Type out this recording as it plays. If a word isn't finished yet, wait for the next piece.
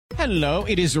Hello,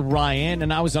 it is Ryan,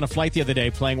 and I was on a flight the other day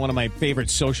playing one of my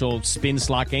favorite social spin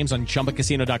slot games on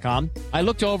ChumbaCasino.com. I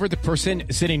looked over at the person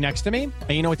sitting next to me, and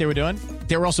you know what they were doing?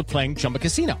 They were also playing Chumba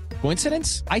Casino.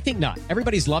 Coincidence? I think not.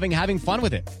 Everybody's loving having fun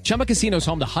with it. Chumba Casino is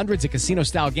home to hundreds of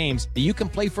casino-style games that you can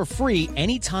play for free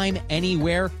anytime,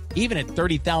 anywhere, even at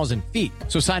 30,000 feet.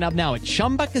 So sign up now at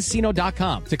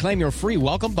ChumbaCasino.com to claim your free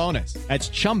welcome bonus. That's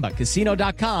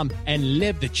ChumbaCasino.com and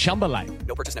live the Chumba life.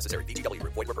 No purchase necessary. VGW.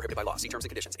 Void where prohibited by law. See terms and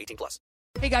conditions. 18+.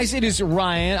 Hey guys, it is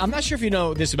Ryan. I'm not sure if you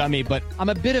know this about me, but I'm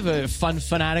a bit of a fun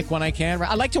fanatic when I can.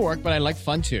 I like to work, but I like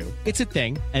fun too. It's a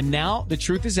thing. And now the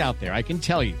truth is out there. I can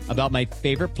tell you about my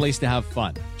favorite place to have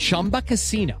fun. Chumba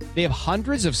Casino. They have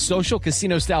hundreds of social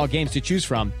casino style games to choose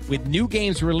from with new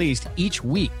games released each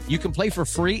week. You can play for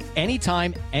free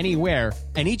anytime, anywhere.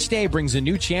 And each day brings a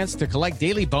new chance to collect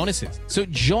daily bonuses. So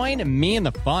join me in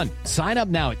the fun. Sign up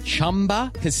now at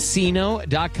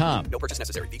ChumbaCasino.com. No purchase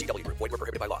necessary. VGW. Void where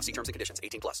prohibited by law. See terms and conditions.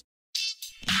 18+.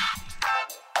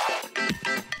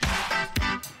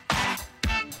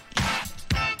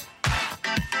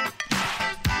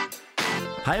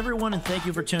 Hi, everyone, and thank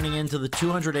you for tuning in to the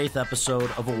 208th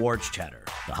episode of Awards Chatter,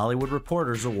 the Hollywood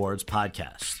Reporters Awards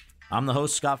podcast. I'm the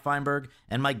host, Scott Feinberg,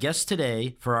 and my guest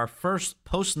today for our first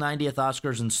post-90th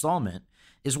Oscars installment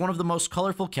is one of the most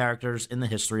colorful characters in the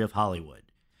history of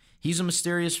Hollywood. He's a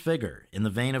mysterious figure in the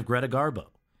vein of Greta Garbo.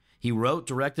 He wrote,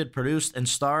 directed, produced, and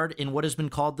starred in what has been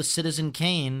called the Citizen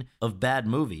Kane of bad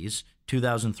movies,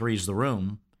 2003's The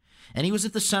Room, and he was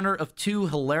at the center of two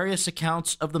hilarious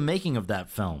accounts of the making of that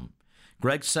film.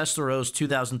 Greg Sestero's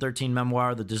 2013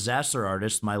 memoir, The Disaster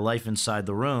Artist, My Life Inside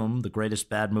the Room, the greatest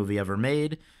bad movie ever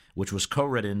made, which was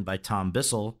co-written by Tom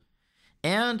Bissell,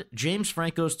 and James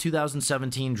Franco's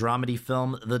 2017 dramedy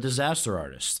film, The Disaster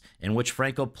Artist, in which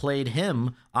Franco played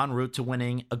him en route to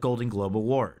winning a Golden Globe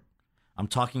Award. I'm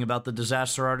talking about the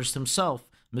disaster artist himself,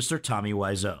 Mr. Tommy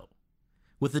Wiseau.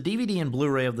 With the DVD and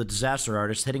Blu-ray of The Disaster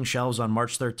Artist hitting shelves on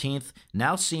March 13th,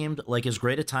 now seemed like as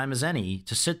great a time as any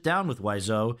to sit down with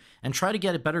Wiseau and try to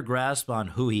get a better grasp on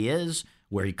who he is,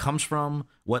 where he comes from,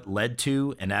 what led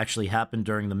to and actually happened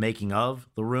during the making of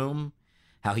The Room,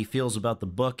 how he feels about the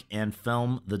book and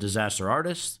film The Disaster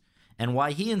Artist, and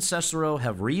why he and Sestero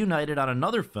have reunited on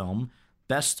another film,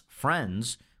 Best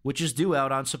Friends, which is due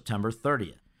out on September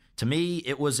 30th. To me,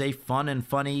 it was a fun and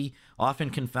funny, often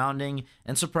confounding,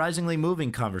 and surprisingly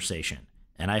moving conversation,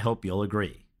 and I hope you'll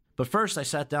agree. But first, I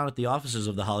sat down at the offices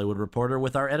of The Hollywood Reporter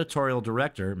with our editorial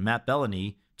director, Matt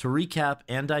Bellany, to recap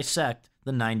and dissect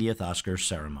the 90th Oscars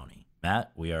ceremony.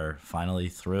 Matt, we are finally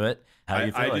through it. How are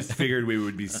you feeling? I just figured we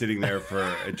would be sitting there for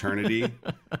eternity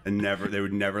and they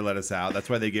would never let us out. That's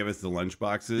why they gave us the lunch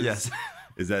boxes. Yes.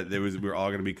 Is that we were all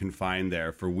going to be confined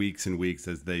there for weeks and weeks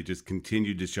as they just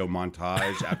continued to show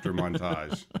montage after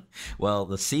montage. Well,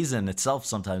 the season itself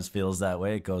sometimes feels that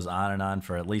way. It goes on and on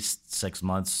for at least 6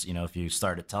 months. You know, if you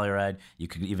start at Telluride, you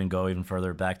could even go even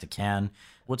further back to Cannes.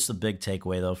 What's the big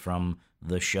takeaway, though, from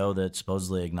the show that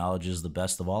supposedly acknowledges the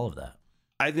best of all of that?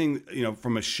 I think,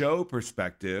 from a show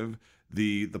perspective,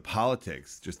 the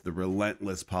politics, just the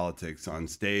relentless politics on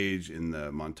stage, in the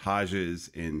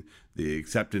montages, in the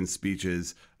acceptance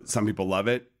speeches. Some people love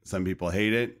it. Some people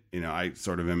hate it. I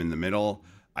sort of am in the middle.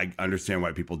 I understand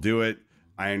why people do it.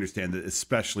 I understand that,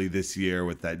 especially this year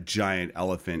with that giant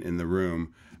elephant in the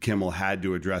room, Kimmel had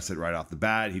to address it right off the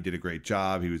bat. He did a great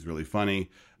job. He was really funny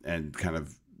and kind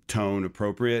of tone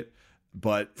appropriate.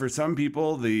 But for some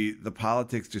people, the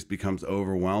politics just becomes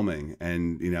overwhelming.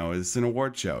 And, it's an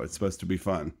award show. It's supposed to be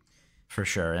fun. For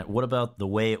sure. And what about the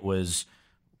way it was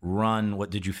run?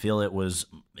 What did you feel it was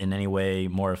in any way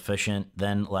more efficient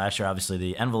than last year? Obviously,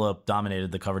 the envelope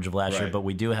dominated the coverage of last year, but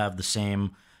we do have the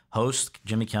same host,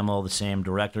 Jimmy Kimmel, the same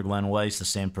director, Glenn Weiss, the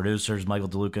same producers, Michael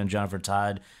DeLuca and Jennifer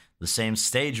Todd, the same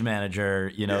stage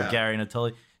manager, Gary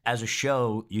Natoli. As a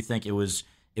show, you think it was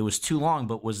too long,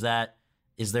 but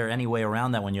is there any way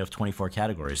around that when you have 24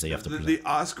 categories that you have to present? The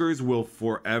Oscars will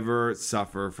forever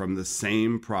suffer from the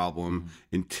same problem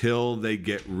until they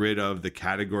get rid of the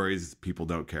categories people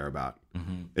don't care about.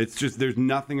 Mm-hmm. It's just, there's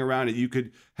nothing around it. You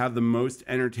could have the most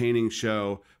entertaining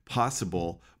show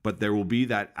possible, but there will be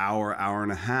that hour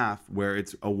and a half where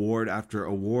it's award after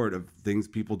award of things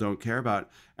people don't care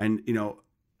about. And,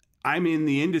 I'm in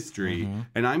the industry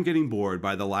and I'm getting bored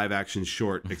by the live action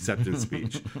short acceptance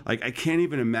speech. Like, I can't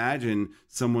even imagine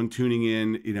someone tuning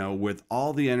in, with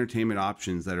all the entertainment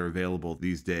options that are available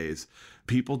these days.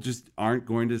 People just aren't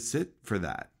going to sit for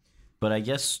that. But I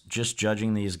guess just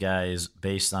judging these guys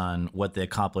based on what they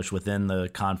accomplished within the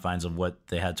confines of what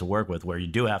they had to work with, where you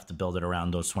do have to build it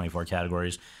around those 24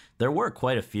 categories, there were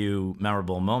quite a few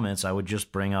memorable moments. I would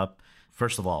just bring up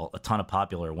first of all, a ton of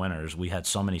popular winners. We had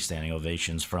so many standing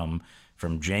ovations from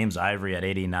James Ivory at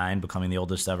 89, becoming the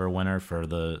oldest ever winner for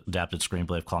the adapted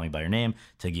screenplay of Call Me By Your Name,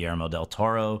 to Guillermo del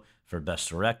Toro for Best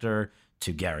Director,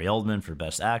 to Gary Oldman for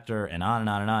Best Actor, and on and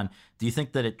on and on. Do you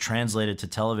think that it translated to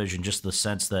television, just the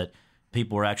sense that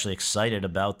people were actually excited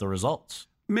about the results?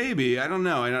 Maybe. I don't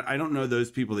know. I don't know those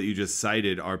people that you just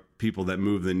cited are people that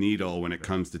move the needle when it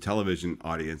comes to television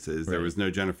audiences. Right. There was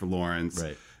no Jennifer Lawrence.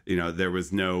 Right. There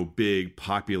was no big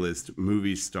populist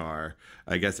movie star.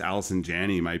 I guess Allison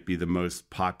Janney might be the most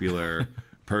popular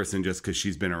person just because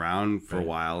she's been around for a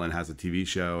while and has a TV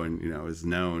show and, is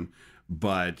known.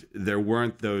 But there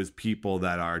weren't those people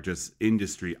that are just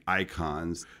industry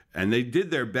icons. And they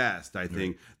did their best, I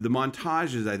think. The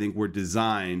montages, I think, were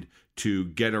designed to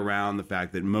get around the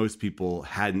fact that most people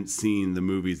hadn't seen the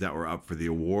movies that were up for the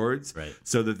awards. Right.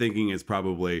 So the thinking is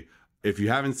probably, if you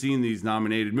haven't seen these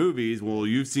nominated movies, well,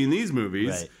 you've seen these movies.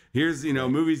 Right. Here's,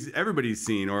 movies everybody's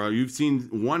seen, or you've seen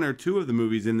one or two of the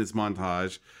movies in this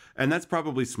montage. And that's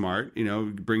probably smart,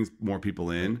 brings more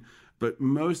people in. But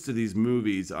most of these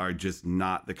movies are just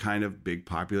not the kind of big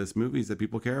populist movies that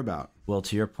people care about. Well,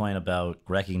 to your point about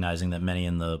recognizing that many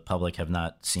in the public have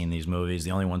not seen these movies, the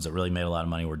only ones that really made a lot of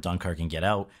money were Dunkirk and Get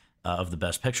Out of the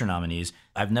Best Picture nominees.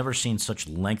 I've never seen such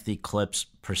lengthy clips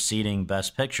preceding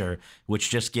Best Picture, which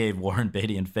just gave Warren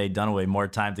Beatty and Faye Dunaway more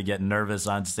time to get nervous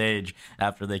on stage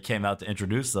after they came out to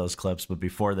introduce those clips, but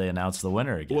before they announced the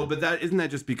winner again. Well, but isn't that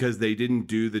just because they didn't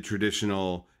do the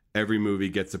traditional every movie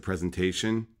gets a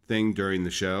presentation thing during the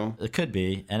show? It could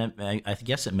be, and I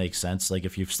guess it makes sense. Like,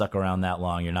 if you've stuck around that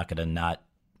long, you're not going to not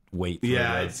wait.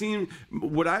 It seemed,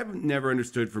 what I've never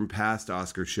understood from past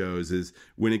Oscar shows is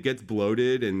when it gets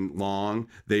bloated and long,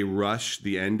 they rush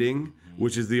the ending,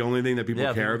 which is the only thing that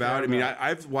people care about.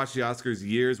 I've watched the Oscars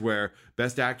years where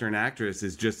Best Actor and Actress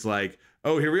is just like,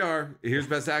 oh, here we are. Here's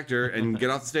Best Actor, and get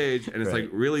off the stage. And it's like,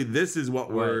 really, this is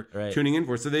what we're tuning in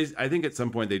for. So I think at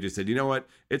some point they just said, you know what?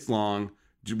 It's long.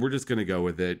 We're just going to go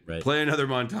with it. Right. Play another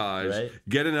montage.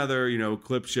 Get another,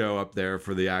 clip show up there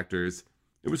for the actors.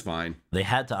 It was fine. They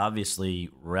had to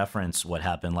obviously reference what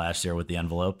happened last year with the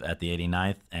envelope at the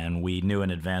 89th, and we knew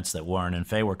in advance that Warren and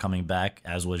Faye were coming back,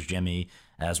 as was Jimmy,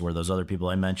 as were those other people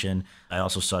I mentioned. I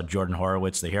also saw Jordan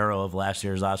Horowitz, the hero of last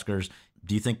year's Oscars.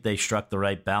 Do you think they struck the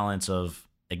right balance of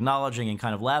acknowledging and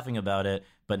kind of laughing about it,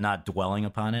 but not dwelling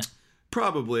upon it?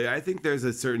 Probably. I think there's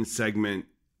a certain segment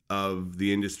of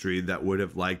the industry that would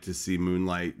have liked to see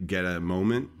Moonlight get a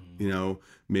moment,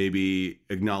 maybe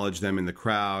acknowledge them in the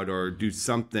crowd or do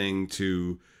something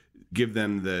to give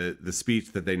them the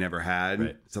speech that they never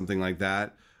had, something like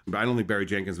that. But I don't think Barry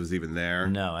Jenkins was even there.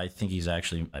 No, I think he's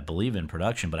actually, I believe, in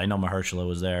production, but I know Mahershala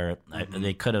was there.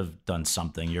 They could have done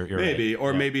something. You're maybe, right.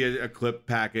 Or maybe a clip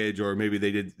package, or maybe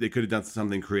they could have done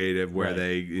something creative where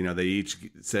they each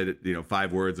said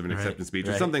 5 words of an acceptance speech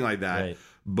or something like that. Right.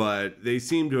 But they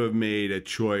seem to have made a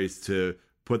choice to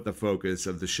put the focus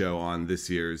of the show on this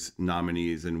year's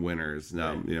nominees and winners.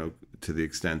 To the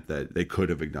extent that they could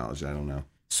have acknowledged. I don't know.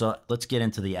 So let's get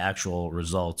into the actual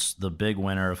results. The big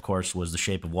winner, of course, was The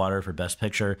Shape of Water for Best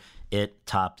Picture. It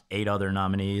topped 8 other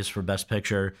nominees for Best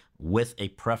Picture with a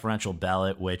preferential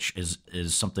ballot, which is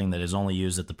something that is only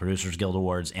used at the Producers Guild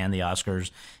Awards and the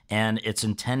Oscars. And it's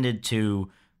intended to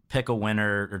pick a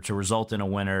winner or to result in a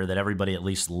winner that everybody at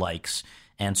least likes.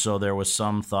 And so there was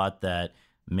some thought that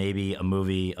maybe a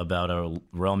movie about a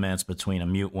romance between a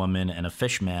mute woman and a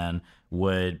fish man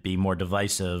would be more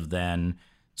divisive than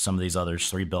some of these others,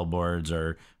 3 Billboards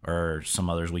or some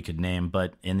others we could name.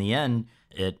 But in the end,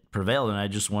 it prevailed. And I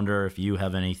just wonder if you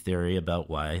have any theory about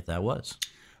why that was.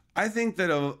 I think that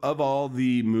of all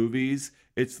the movies,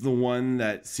 it's the one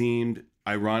that seemed,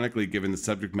 ironically, given the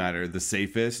subject matter, the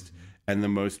safest and the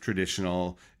most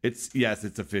traditional. It's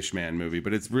a Fishman movie,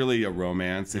 but it's really a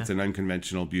romance. It's an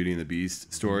unconventional Beauty and the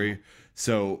Beast story.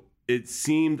 So it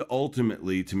seemed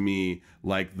ultimately to me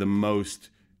like the most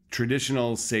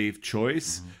traditional, safe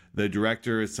choice. The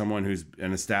director is someone who's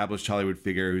an established Hollywood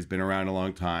figure who's been around a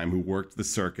long time, who worked the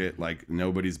circuit like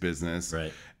nobody's business.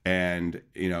 Right. And,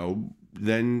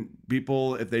 then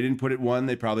people, if they didn't put it 1,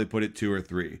 they probably put it 2 or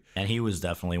 3. And he was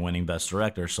definitely winning Best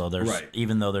Director. So there's,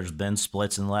 even though there's been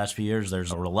splits in the last few years,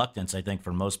 there's a reluctance, I think,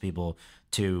 for most people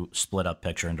to split up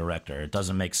picture and director. It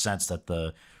doesn't make sense that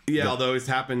although it's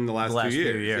happened the last few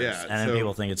years. Yeah, and then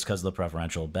people think it's because of the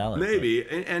preferential ballot. Maybe.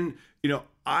 And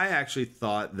I actually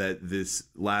thought that this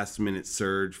last minute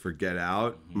surge for Get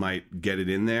Out might get it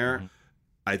in there.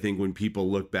 I think when people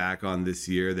look back on this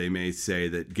year, they may say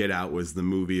that Get Out was the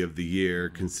movie of the year,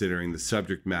 considering the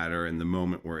subject matter and the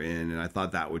moment we're in. And I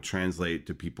thought that would translate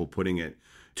to people putting it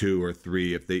 2 or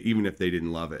 3, even if they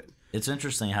didn't love it. It's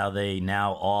interesting how they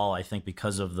now all, I think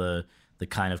because of the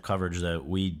kind of coverage that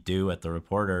we do at The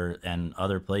Reporter and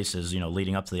other places,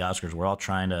 leading up to the Oscars, we're all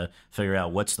trying to figure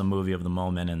out what's the movie of the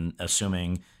moment and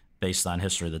assuming based on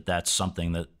history that that's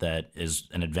something that is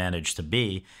an advantage to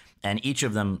be. And each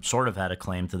of them sort of had a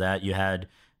claim to that. You had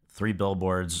Three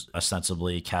Billboards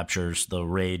ostensibly captures the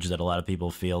rage that a lot of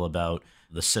people feel about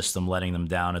the system letting them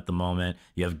down at the moment.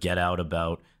 You have Get Out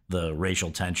about the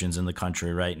racial tensions in the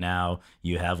country right now.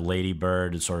 You have Lady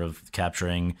Bird sort of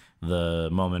capturing the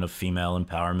moment of female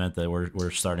empowerment that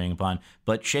we're starting upon.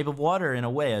 But Shape of Water, in a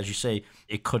way, as you say,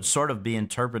 it could sort of be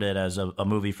interpreted as a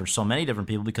movie for so many different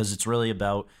people because it's really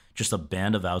about just a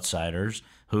band of outsiders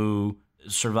who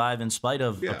survive in spite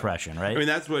of oppression, right? I mean,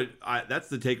 that's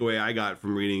the takeaway I got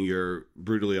from reading your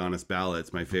Brutally Honest Ballot.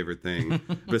 It's my favorite thing.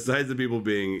 Besides the people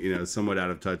being, somewhat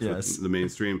out of touch with the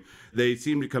mainstream, they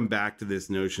seem to come back to this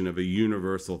notion of a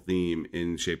universal theme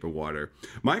in Shape of Water.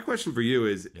 My question for you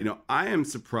is, I am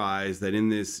surprised that in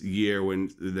this year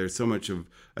when there's so much of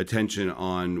attention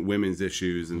on women's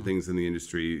issues and things in the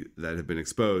industry that have been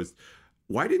exposed,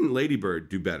 why didn't Lady Bird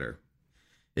do better?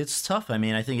 It's tough. I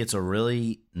mean, I think it's a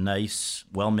really nice,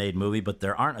 well-made movie, but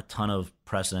there aren't a ton of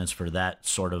precedents for that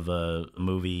sort of a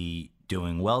movie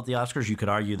doing well at the Oscars. You could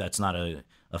argue that's not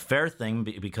a fair thing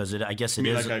because I guess it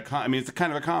is. It's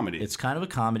kind of a comedy. It's kind of a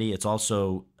comedy. It's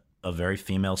also a very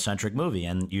female-centric movie,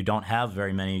 and you don't have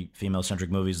very many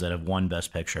female-centric movies that have won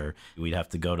Best Picture. We'd have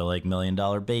to go to like $1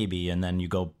 Million Baby, and then you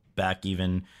go back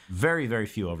even very, very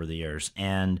few over the years.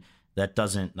 And that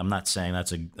doesn't, I'm not saying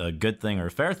that's a good thing or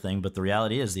a fair thing, but the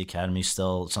reality is the Academy is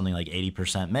still something like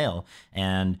 80% male.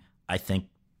 And I think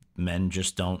men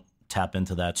just don't tap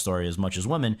into that story as much as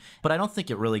women. But I don't think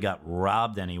it really got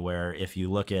robbed anywhere. If you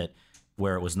look at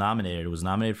where it was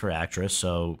nominated for actress.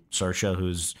 So Saoirse,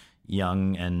 who's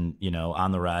young and,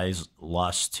 on the rise,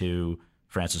 lost to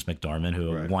Frances McDormand,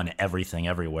 who won everything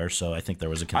everywhere. So I think there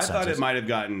was a consensus. I thought it might have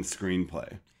gotten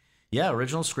screenplay. Yeah,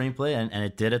 original screenplay, and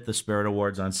it did at the Spirit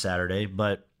Awards on Saturday.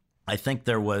 But I think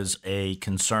there was a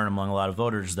concern among a lot of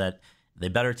voters that they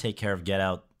better take care of Get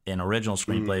Out in original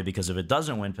screenplay because if it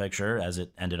doesn't win picture, as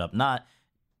it ended up not,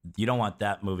 you don't want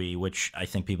that movie, which I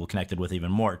think people connected with even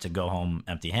more, to go home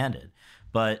empty-handed.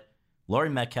 But Laurie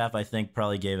Metcalf, I think,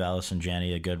 probably gave Allison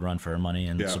Janney a good run for her money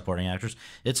in supporting actress.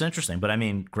 It's interesting. But, I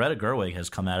mean, Greta Gerwig has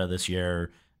come out of this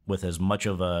year with as much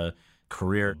of a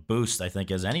career boost, I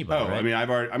think, as anybody. Right? I mean,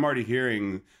 I'm already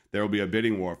hearing there will be a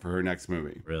bidding war for her next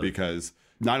movie because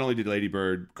not only did Lady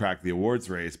Bird crack the awards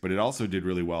race, but it also did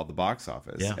really well at the box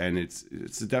office. Yeah. And it's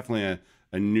definitely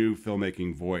a new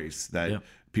filmmaking voice that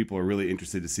people are really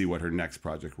interested to see what her next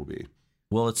project will be.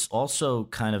 Well, it's also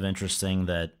kind of interesting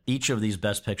that each of these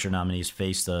Best Picture nominees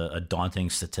faced a daunting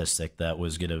statistic that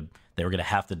they were going to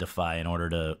have to defy in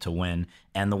order to win.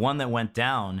 And the one that went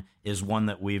down is one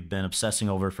that we've been obsessing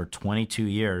over for 22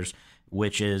 years,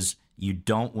 which is you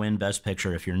don't win Best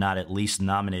Picture if you're not at least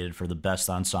nominated for the Best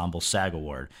Ensemble SAG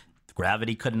Award.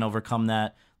 Gravity couldn't overcome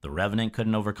that. The Revenant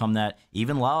couldn't overcome that.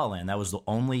 Even La La Land, that was the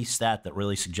only stat that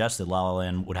really suggested La La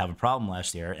Land would have a problem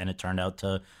last year, and it turned out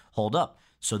to hold up.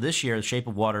 So this year, The Shape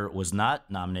of Water was not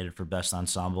nominated for Best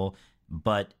Ensemble,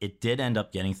 but it did end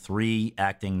up getting 3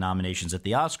 acting nominations at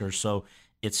the Oscars. So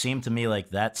it seemed to me like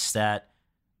that stat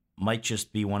might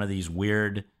just be one of these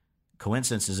weird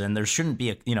coincidences. And there shouldn't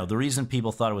be the reason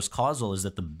people thought it was causal is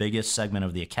that the biggest segment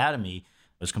of the Academy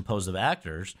was composed of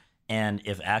actors. And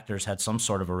if actors had some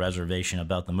sort of a reservation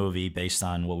about the movie based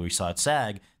on what we saw at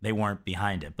SAG, they weren't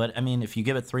behind it. But I mean, if you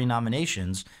give it 3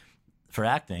 nominations for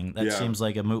acting, that seems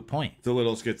like a moot point. It's a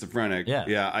little schizophrenic.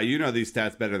 Yeah. You know these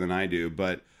stats better than I do,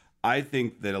 but I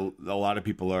think that a lot of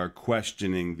people are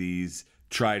questioning these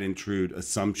tried and true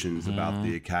assumptions about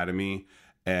the Academy.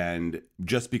 And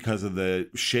just because of the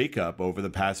shakeup over the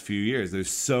past few years, there's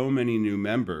so many new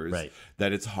members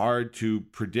that it's hard to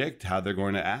predict how they're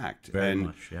going to act. Very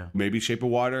much. Maybe Shape of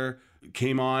Water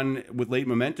came on with late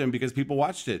momentum because people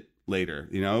watched it later,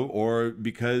 or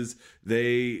because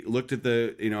they looked at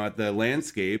the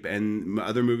landscape and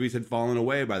other movies had fallen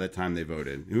away by the time they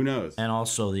voted. Who knows? And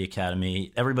also the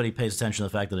Academy, everybody pays attention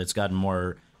to the fact that it's gotten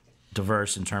more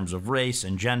diverse in terms of race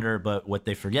and gender, but what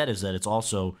they forget is that it's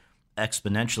also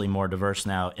exponentially more diverse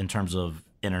now in terms of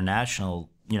international,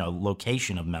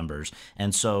 location of members.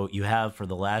 And so you have, for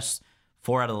the last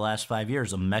 4 out of the last 5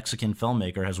 years, a Mexican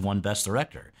filmmaker has won Best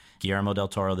Director, Guillermo del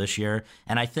Toro this year.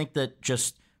 And I think that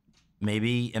just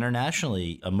maybe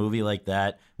internationally, a movie like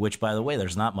that, which, by the way,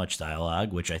 there's not much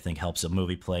dialogue, which I think helps a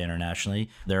movie play internationally.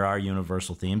 There are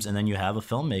universal themes. And then you have a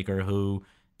filmmaker who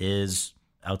is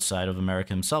outside of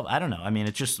America himself. I don't know. I mean,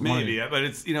 it's just maybe, but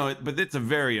it's but it's a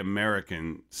very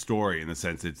American story in the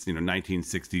sense it's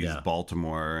 1960s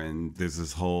Baltimore, and there's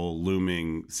this whole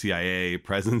looming CIA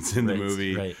presence in the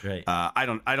movie. Right. I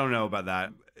don't know about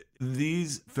that.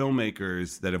 These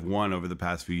filmmakers that have won over the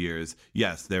past few years,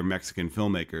 yes, they're Mexican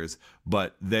filmmakers,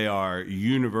 but they are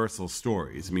universal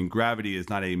stories. I mean, Gravity is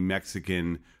not a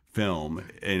Mexican film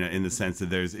in the sense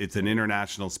that it's an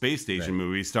international space station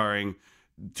movie starring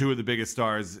two of the biggest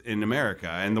stars in America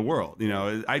and the world.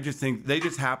 I just think they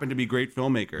just happen to be great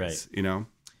filmmakers. Right.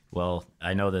 Well,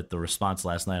 I know that the response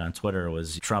last night on Twitter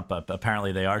was Trump.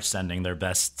 Apparently, they are sending their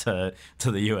best to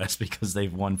the U.S. because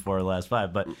they've won 4 of the last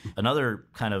 5. But another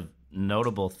kind of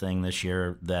notable thing this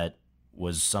year that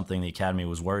was something the Academy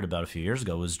was worried about a few years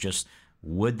ago was just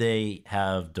would they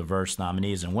have diverse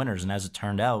nominees and winners? And as it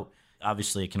turned out,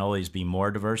 obviously it can always be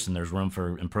more diverse and there's room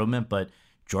for improvement, but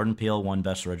Jordan Peele won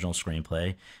Best Original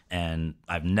Screenplay, and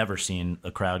I've never seen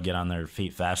a crowd get on their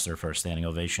feet faster for a standing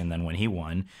ovation than when he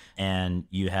won. And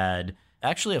you had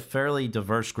actually a fairly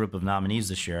diverse group of nominees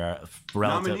this year.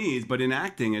 Nominees, but in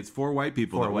acting, it's 4 white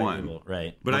people that won. People,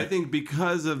 right. But I think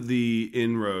because of the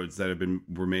inroads that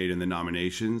were made in the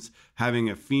nominations,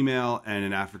 having a female and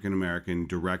an African-American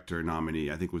director nominee,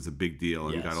 I think was a big deal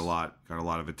and got a lot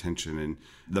of attention. And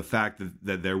the fact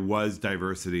that there was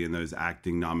diversity in those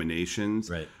acting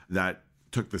nominations, that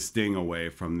took the sting away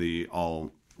from the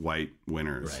all-white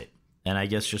winners. Right. And I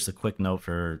guess just a quick note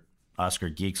for Oscar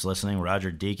geeks listening,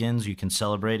 Roger Deakins, You Can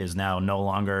Celebrate, is now no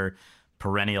longer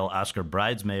perennial Oscar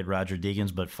bridesmaid Roger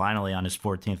Deakins, but finally on his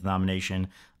 14th nomination,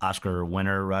 Oscar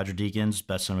winner Roger Deakins,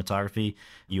 Best Cinematography.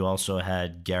 You also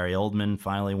had Gary Oldman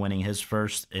finally winning his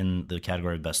first in the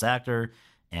category of Best Actor,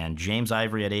 and James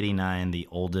Ivory at 89, the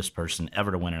oldest person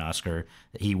ever to win an Oscar.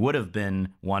 He would have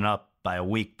been one up by a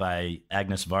week by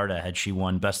Agnes Varda had she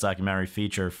won Best Documentary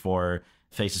Feature for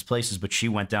Faces Places, but she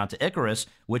went down to Icarus,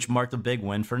 which marked a big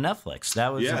win for Netflix.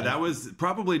 That was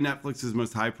probably Netflix's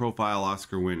most high-profile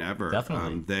Oscar win ever.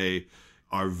 Definitely. They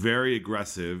are very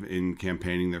aggressive in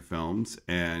campaigning their films,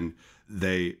 and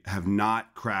they have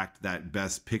not cracked that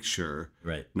Best Picture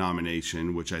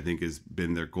nomination, which I think has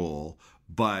been their goal.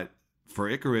 But for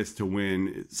Icarus to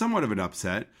win, somewhat of an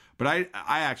upset. But I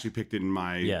actually picked it in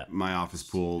my office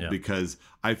pool because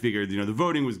I figured, the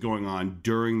voting was going on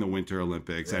during the Winter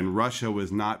Olympics and Russia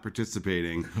was not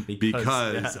participating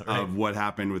because of what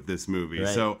happened with this movie.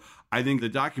 Right. So I think the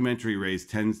documentary race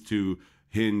tends to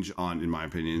hinge on, in my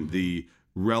opinion, the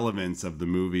relevance of the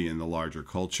movie in the larger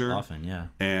culture. Often, yeah.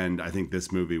 And I think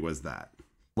this movie was that.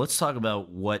 Let's talk about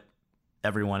what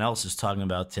everyone else is talking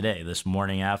about today, this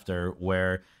morning after,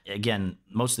 where, again,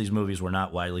 most of these movies were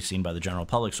not widely seen by the general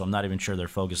public, so I'm not even sure they're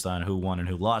focused on who won and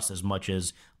who lost as much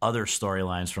as other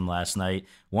storylines from last night,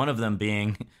 one of them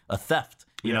being a theft.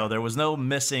 There was no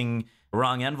missing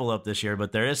wrong envelope this year,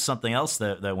 but there is something else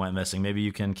that went missing. Maybe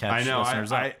you can catch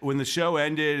listeners up. When the show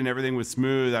ended and everything was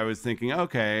smooth, I was thinking,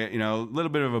 okay, a little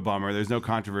bit of a bummer. There's no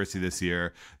controversy this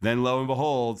year. Then lo and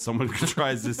behold, someone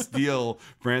tries to steal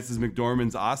Frances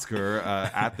McDormand's Oscar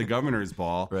at the governor's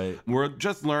ball. Right. We're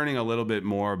just learning a little bit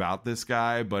more about this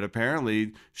guy, but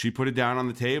apparently she put it down on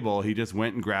the table. He just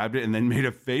went and grabbed it and then made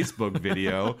a Facebook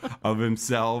video of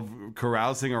himself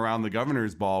carousing around the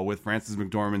governor's ball with Frances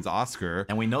McDormand's Oscar.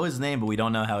 And we know his name, but we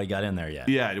don't know how he got in there yet.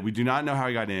 Yeah, we do not know how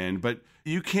he got in, but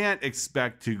you can't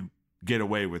expect to get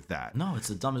away with that. No, it's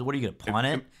the dumbest. What are you going to pawn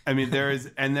it? I mean, there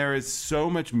is so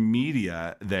much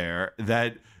media there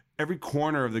that every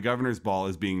corner of the governor's ball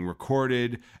is being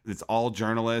recorded. It's all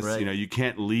journalists. Right. You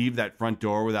can't leave that front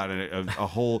door without a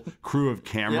whole crew of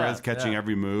cameras catching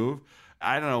every move.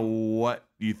 I don't know what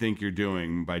you think you're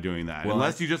doing by doing that,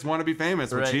 unless you just want to be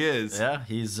famous, which he is. Yeah,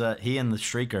 he's he and the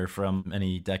Shrieker from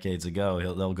many decades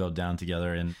ago. They'll go down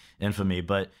together in infamy.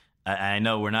 But I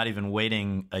know we're not even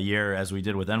waiting a year as we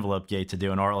did with Envelope Gate to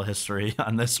do an oral history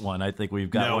on this one. I think we've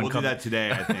got one. We'll do that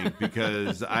today, I think,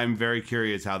 because I'm very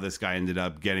curious how this guy ended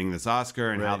up getting this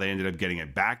Oscar and how they ended up getting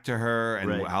it back to her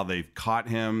and how they caught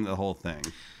him, the whole thing.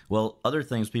 Well, other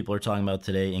things people are talking about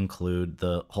today include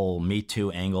the whole Me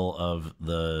Too angle of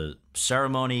the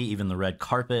ceremony, even the red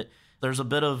carpet. There's a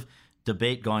bit of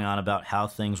debate going on about how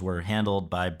things were handled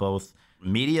by both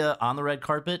media on the red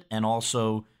carpet and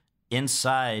also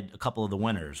inside a couple of the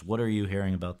winners. What are you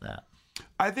hearing about that?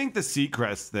 I think the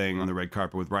Seacrest thing on the red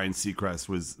carpet with Ryan Seacrest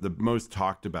was the most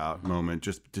talked about moment,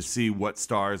 just to see what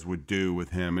stars would do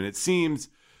with him. And it seems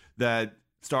that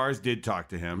stars did talk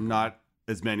to him, not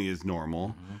as many as normal.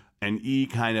 Mm-hmm. And E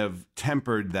kind of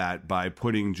tempered that by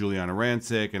putting Juliana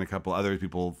Rancic and a couple other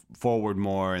people forward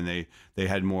more, and they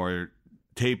had more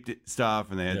taped stuff,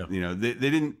 and they had, they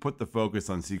didn't put the focus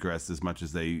on Seacrest as much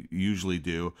as they usually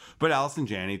do. But Allison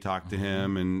Janney talked to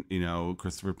him, and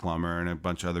Christopher Plummer and a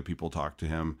bunch of other people talked to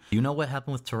him. You know what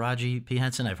happened with Taraji P.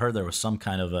 Henson? I've heard there was some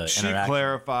kind of She interaction.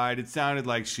 clarified. It sounded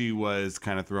like she was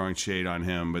kind of throwing shade on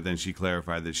him, but then she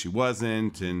clarified that she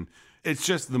wasn't, and it's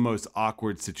just the most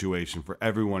awkward situation for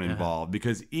everyone involved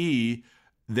because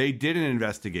they did an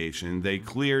investigation. They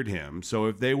cleared him. So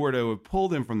if they were to have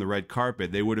pulled him from the red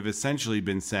carpet, they would have essentially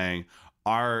been saying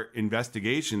our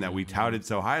investigation that we touted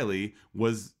so highly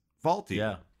was faulty.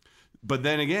 Yeah. But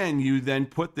then again, you then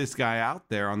put this guy out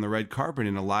there on the red carpet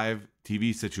in a live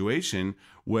TV situation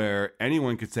where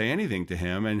anyone could say anything to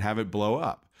him and have it blow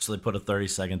up. So they put a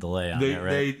 30-second delay on it,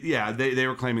 right? They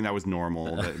were claiming that was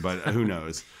normal, but who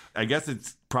knows? I guess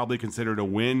it's probably considered a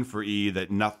win for E that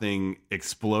nothing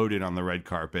exploded on the red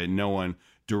carpet. No one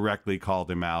directly called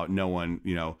him out. No one,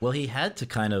 Well, he had to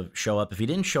kind of show up. If he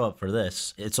didn't show up for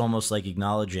this, it's almost like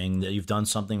acknowledging that you've done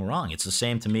something wrong. It's the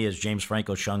same to me as James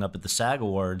Franco showing up at the SAG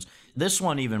Awards. This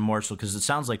one even more so because it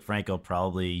sounds like Franco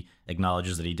probably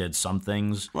acknowledges that he did some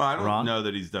things wrong. Well, I don't wrong. know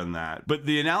that he's done that. But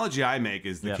the analogy I make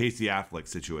is the Casey Affleck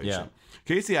situation. Yeah.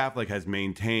 Casey Affleck has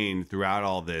maintained throughout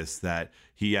all this that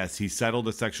he settled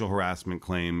a sexual harassment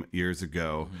claim years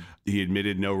ago. He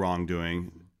admitted no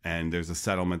wrongdoing, and there's a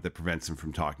settlement that prevents him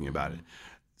from talking about it.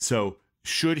 So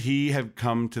should he have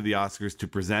come to the Oscars to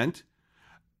present?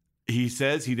 He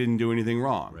says he didn't do anything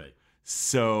wrong. Right.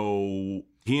 So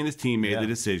he and his team made the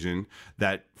decision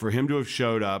that for him to have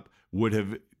showed up would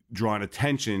have drawn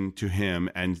attention to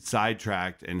him and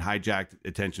sidetracked and hijacked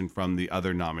attention from the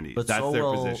other nominees. But that's their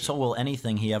position. So will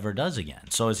anything he ever does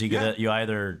again. So is he gonna? You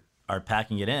either are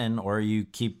packing it in or you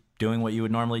keep doing what you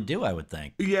would normally do, I would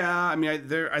think. Yeah, I mean,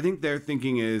 I think their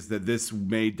thinking is that this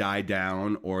may die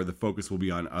down or the focus will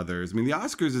be on others. I mean, the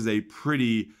Oscars is a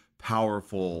pretty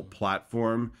powerful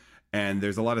platform, and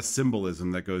there's a lot of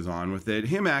symbolism that goes on with it.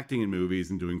 Him acting in movies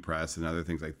and doing press and other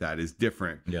things like that is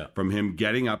different from him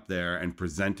getting up there and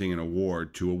presenting an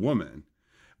award to a woman,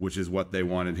 which is what they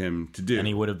wanted him to do. And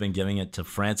he would have been giving it to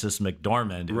Frances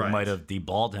McDormand, who might have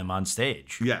deballed him on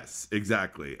stage. Yes,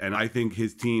 exactly. And I think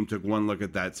his team took one look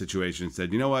at that situation and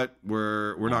said, you know what,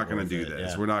 we're not going to do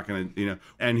this. We're not going to,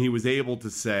 and he was able to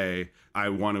say, I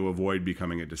want to avoid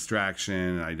becoming a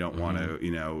distraction. I don't want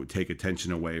to, take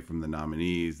attention away from the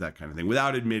nominees, that kind of thing,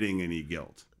 without admitting any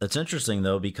guilt. That's interesting,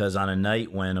 though, because on a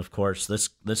night when, of course,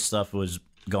 this stuff was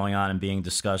going on and being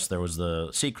discussed, there was the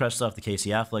Seacrest stuff, the Casey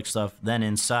Affleck stuff. Then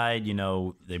inside,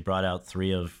 they brought out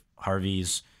 3 of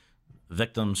Harvey's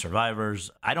victims, survivors.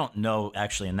 I don't know,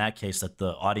 actually, in that case, that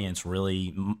the audience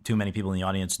really, too many people in the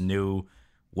audience knew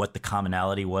what the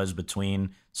commonality was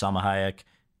between Salma Hayek,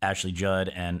 Ashley Judd,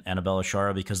 and Annabella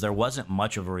Shara, because there wasn't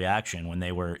much of a reaction when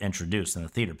they were introduced in the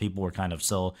theater. People were kind of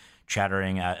still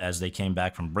chattering as they came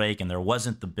back from break, and there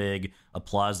wasn't the big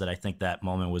applause that I think that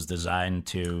moment was designed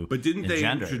to But didn't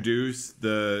engender. they introduce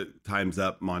the Time's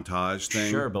Up montage thing?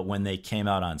 Sure, but when they came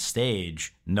out on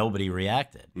stage, nobody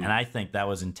reacted. And I think that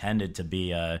was intended to be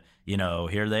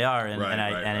here they are,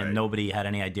 and nobody had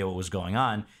any idea what was going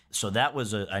on. So that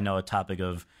was, I know, a topic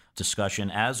of discussion,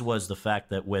 as was the fact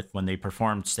that when they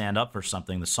performed Stand Up for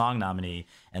Something, the song nominee,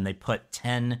 and they put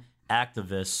 10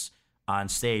 activists on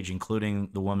stage, including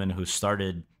the woman who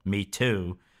started Me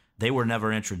Too, they were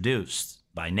never introduced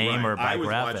by name or by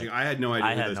graphic. I had no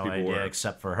idea who those people were.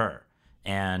 Except for her.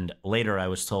 And later I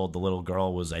was told the little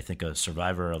girl was, I think, a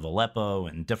survivor of Aleppo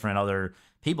and different other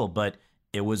people. But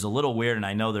it was a little weird, and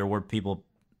I know there were people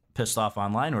pissed off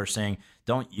online who are saying,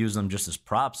 don't use them just as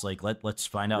props. Like, let's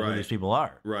find out who these people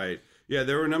are. Right. Yeah,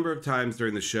 there were a number of times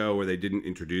during the show where they didn't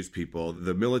introduce people.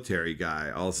 The military guy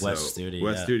also, Wes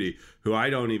Studi, who I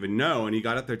don't even know, and he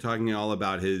got up there talking all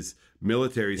about his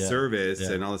military service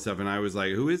and all this stuff, and I was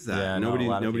like, who is that? Yeah,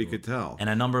 nobody could tell. And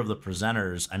a number of the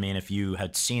presenters, I mean, if you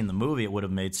had seen the movie, it would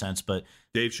have made sense, but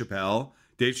Dave Chappelle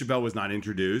was not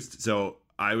introduced, so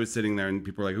I was sitting there and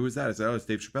people were like, who is that? I said, oh, it's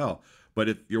Dave Chappelle. But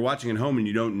if you're watching at home and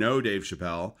you don't know Dave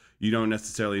Chappelle, you don't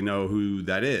necessarily know who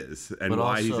that is and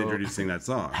why he's introducing that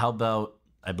song. How about,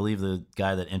 I believe the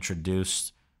guy that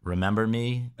introduced Remember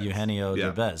Me, Eugenio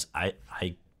Derbez. I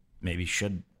maybe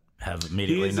should have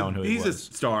immediately known who he was. He's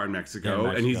a star in Mexico,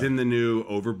 and he's in the new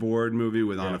Overboard movie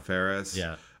with Anna Faris.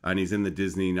 Yeah. And he's in the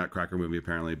Disney Nutcracker movie,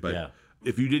 apparently. But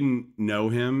if you didn't know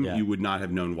him, you would not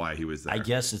have known why he was there. I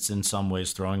guess it's in some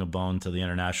ways throwing a bone to the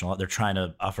international. They're trying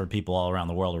to offer people all around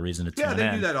the world a reason to tune in.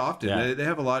 Yeah, they do that often. Yeah. They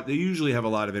have a lot. They usually have a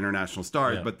lot of international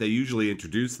stars, but they usually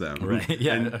introduce them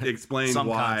and explain some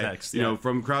why. Context, you know,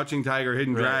 from Crouching Tiger,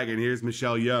 Hidden Dragon, here's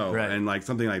Michelle Yeoh, and like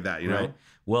something like that. You know.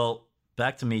 Well,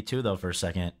 back to Me Too though for a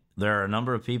second. there are a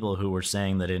number of people who were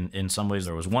saying that in some ways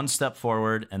there was one step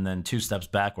forward and then two steps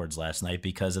backwards last night,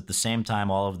 because at the same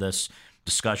time all of this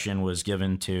discussion was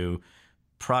given to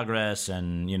progress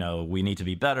and, we need to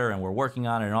be better and we're working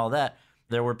on it and all that,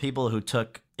 there were people who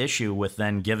took issue with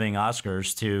then giving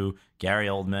Oscars to Gary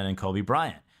Oldman and Kobe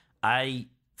Bryant. I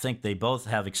think they both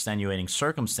have extenuating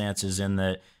circumstances in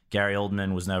that Gary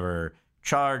Oldman was never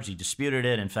charged. He disputed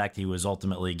it. In fact, he was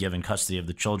ultimately given custody of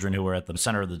the children who were at the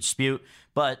center of the dispute.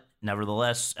 But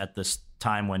nevertheless, at this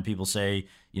time when people say,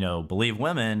 believe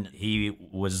women, he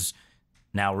was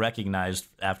now recognized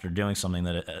after doing something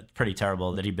that pretty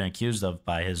terrible that he'd been accused of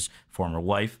by his former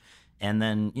wife. And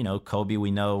then, Kobe, we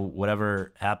know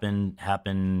whatever happened.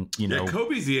 Yeah,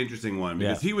 Kobe's the interesting one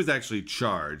because he was actually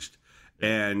charged.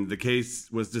 And the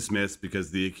case was dismissed because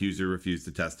the accuser refused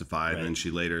to testify, and then she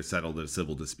later settled a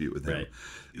civil dispute with him. Right.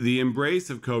 The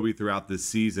embrace of Kobe throughout this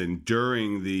season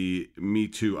during the Me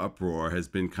Too uproar has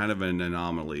been kind of an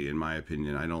anomaly, in my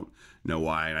opinion. I don't know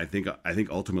why. And I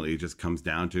think ultimately it just comes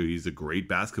down to he's a great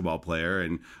basketball player,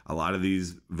 and a lot of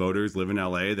these voters live in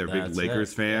LA. They're big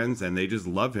Lakers fans, and they just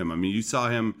love him. I mean, you saw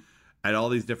him at all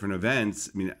these different events.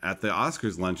 I mean, at the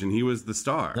Oscars luncheon, he was the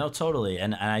star. No, totally.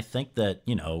 And I think that,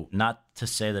 not to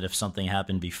say that if something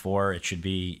happened before, it should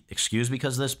be excused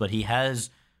because of this, but he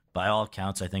has, by all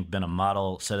accounts, I think, been a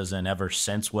model citizen ever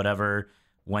since whatever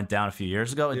went down a few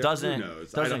years ago. It doesn't. Who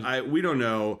knows? We don't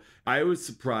know. I was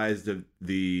surprised at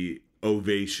the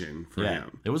ovation for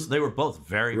him. They were both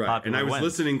very popular. And I was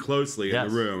listening closely in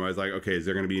the room. I was like, okay, is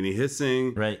there going to be any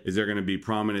hissing? Right. Is there going to be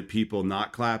prominent people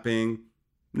not clapping?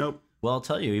 Nope. Well, I'll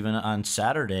tell you, even on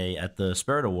Saturday at the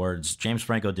Spirit Awards, James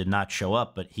Franco did not show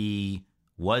up, but he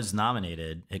was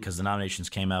nominated because the nominations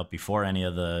came out before any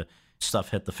of the stuff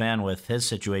hit the fan with his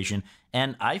situation.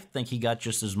 And I think he got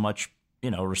just as much,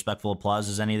 respectful applause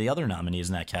as any of the other nominees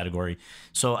in that category.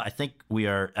 So I think we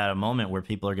are at a moment where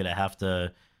people are going to have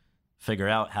to figure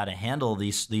out how to handle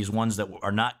these ones that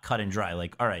are not cut and dry.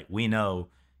 Like, all right, we know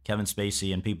Kevin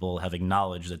Spacey and people have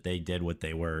acknowledged that they did what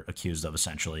they were accused of,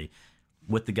 essentially.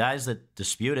 With the guys that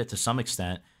dispute it to some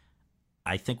extent,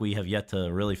 I think we have yet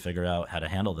to really figure out how to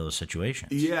handle those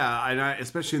situations. Yeah, and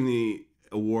especially in the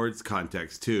awards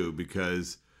context, too,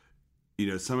 because,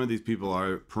 some of these people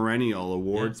are perennial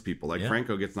awards people. Like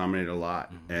Franco gets nominated a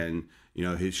lot, and,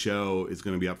 his show is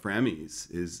going to be up for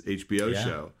Emmys, his HBO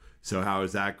show. So how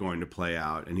is that going to play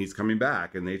out? And he's coming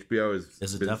back, and HBO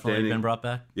Is it definitely been brought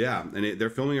back? Yeah, and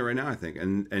they're filming it right now, I think,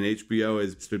 and HBO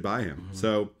has stood by him.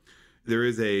 So there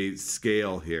is a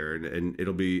scale here, and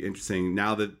it'll be interesting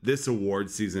now that this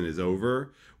award season is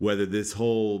over, whether this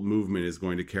whole movement is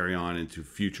going to carry on into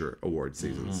future award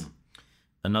seasons.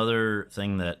 Another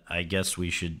thing that I guess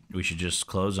we should just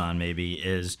close on maybe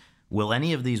is, will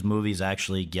any of these movies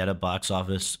actually get a box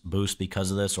office boost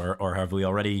because of this, or have we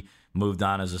already moved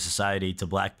on as a society to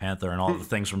Black Panther and all the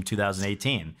things from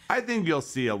 2018? I think you'll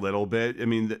see a little bit. I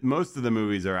mean, most of the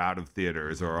movies are out of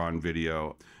theaters or on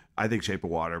video. I think Shape of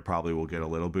Water probably will get a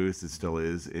little boost. It still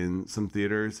is in some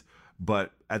theaters.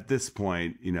 But at this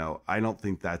point, I don't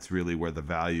think that's really where the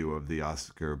value of the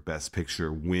Oscar Best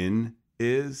Picture win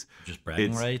is. Just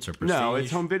bragging rights or prestige? No,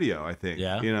 it's home video, I think.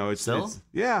 Yeah? It's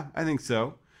yeah, I think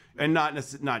so. And not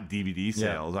DVD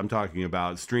sales. I'm talking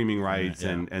about streaming rights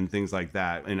and things like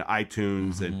that, and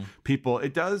iTunes and people.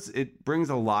 It brings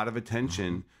a lot of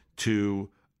attention to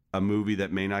a movie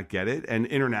that may not get it, and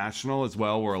international as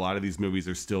well, where a lot of these movies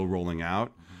are still rolling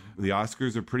out. The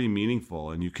Oscars are pretty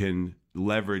meaningful, and you can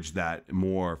leverage that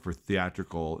more for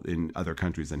theatrical in other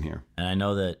countries than here. And I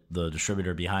know that the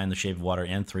distributor behind The Shape of Water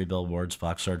and Three Billboards,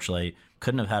 Fox Searchlight,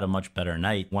 couldn't have had a much better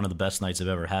night. One of the best nights I've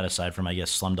ever had, aside from, I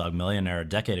guess, Slumdog Millionaire a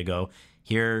decade ago.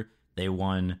 Here, they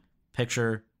won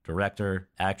picture, director,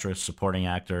 actress, supporting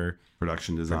actor,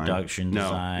 production design.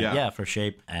 For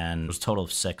Shape, and it was a total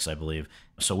of 6, I believe.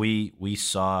 So we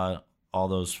saw all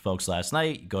those folks last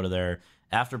night go to their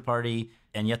after party,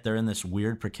 and yet they're in this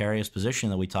weird precarious position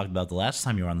that we talked about the last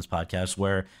time you were on this podcast,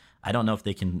 where I don't know if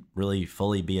they can really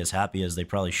fully be as happy as they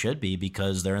probably should be,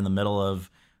 because they're in the middle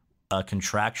of a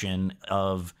contraction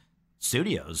of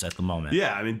studios at the moment.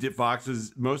 Yeah, I mean,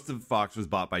 most of Fox was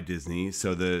bought by Disney,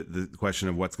 so the question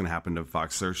of what's going to happen to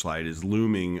Fox Searchlight is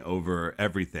looming over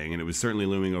everything, and it was certainly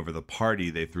looming over the party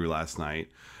they threw last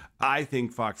night. I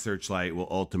think Fox Searchlight will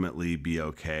ultimately be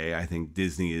okay. I think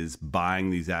Disney is buying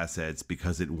these assets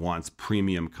because it wants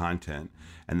premium content,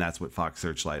 and that's what Fox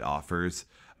Searchlight offers.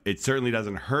 it certainly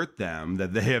doesn't hurt them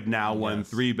that they have now won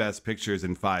 3 Best Pictures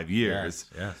in 5 years.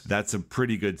 Yes. That's a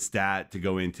pretty good stat to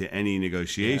go into any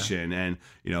negotiation. And,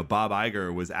 Bob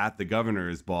Iger was at the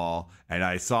governor's ball, and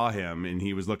I saw him, and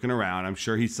he was looking around. I'm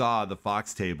sure he saw the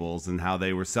Fox tables and how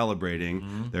they were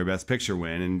celebrating their Best Picture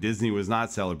win, and Disney was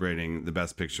not celebrating the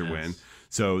Best Picture win.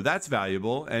 So that's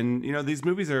valuable. And, these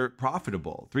movies are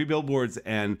profitable. 3 Billboards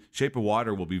and Shape of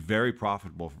Water will be very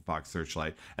profitable for Fox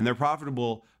Searchlight. And they're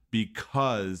profitable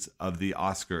because of the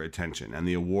Oscar attention and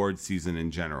the award season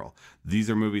in general. These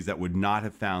are movies that would not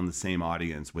have found the same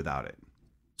audience without it.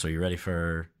 So you ready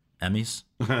for Emmys?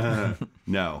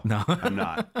 No, I'm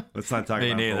not. Let's not talk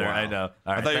Me about it neither. for a while. I know.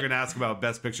 I thought you were going to ask about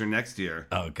Best Picture next year.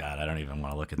 Oh, God, I don't even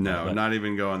want to look at that. No, but- not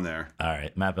even going there. All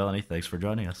right, Matt Bellany, thanks for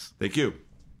joining us. Thank you.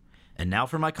 And now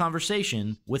for my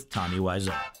conversation with Tommy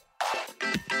Wiseau.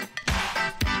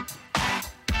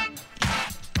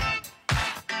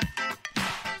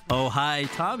 Oh, hi,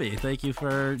 Tommy. Thank you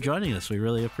for joining us. We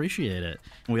really appreciate it.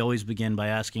 We always begin by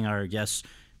asking our guests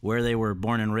where they were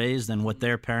born and raised and what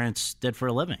their parents did for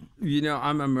a living.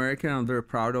 I'm American. I'm very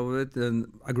proud of it.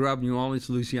 And I grew up in New Orleans,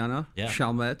 Louisiana,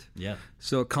 Chalmette. Yeah.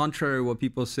 So contrary to what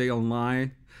people say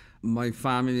online, my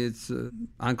family, it's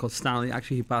Uncle Stanley.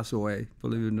 Actually, he passed away,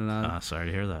 believe it or not. Sorry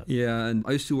to hear that. Yeah, and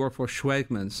I used to work for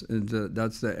Schwegmans, and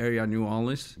that's the area in New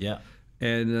Orleans. Yeah.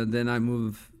 And then I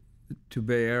moved to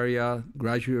Bay Area,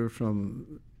 graduated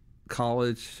from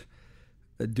college,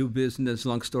 do business.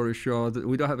 Long story short,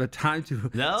 we don't have a time to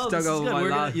No, talk this is about good. my We're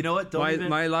life. gonna, you know what? Don't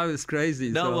My life is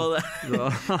crazy. No, so.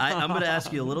 I'm going to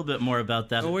ask you a little bit more about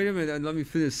that. Oh, wait a minute. Let me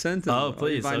finish sentence. Oh,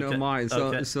 please. If I don't Okay. mind.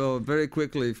 Okay. So very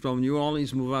quickly, from New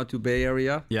Orleans, move out to Bay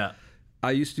Area. Yeah.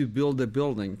 I used to build a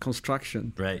building,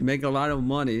 construction. Right. Make a lot of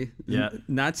money. Yeah.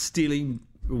 Not stealing,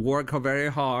 work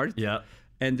very hard. Yeah.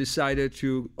 And decided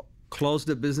to close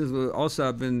the business. Also,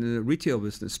 I've been in the retail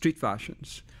business, street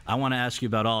fashions. I want to ask you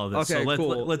about all of this. Okay, so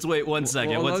cool. let's wait 1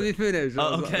 second. Well, let me finish.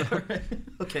 Oh, okay. All right.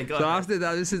 Okay, go So ahead. after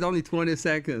that, this is only 20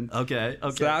 seconds. Okay.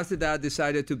 So after that,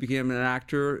 decided to become an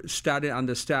actor. Studied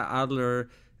under Stat Adler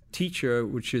teacher,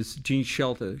 which is Jean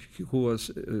Shelton, who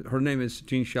was her name is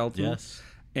Jean Shelton. Yes.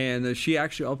 And she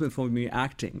actually opened for me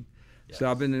acting. So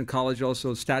I've been in college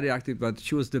also studied acting, but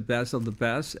she was the best of the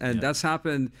best, and that's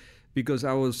happened because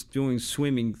I was doing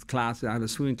swimming classes. I have a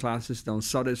swimming classes on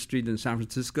Sutter Street in San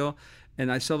Francisco, and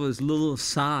I saw this little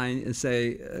sign and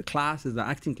say classes, the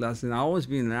acting classes. And I always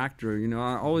been an actor.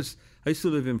 I used to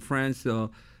live in France,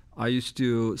 so I used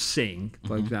to sing,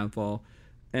 for example.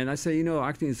 And I say,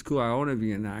 acting is cool. I want to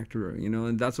be an actor,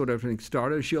 and that's what everything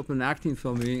started. She opened acting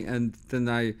for me, and then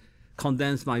I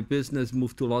condensed my business,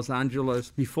 moved to Los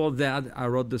Angeles. Before that, I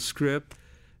wrote the script.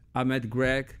 I met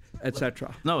Greg,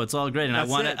 etc. No, it's all great, and I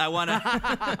want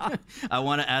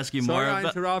to ask you more. Sorry to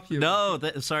interrupt you. No,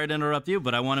 sorry to interrupt you,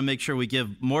 but I want to make sure we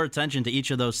give more attention to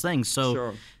each of those things. So,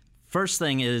 Sure. First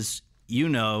thing is,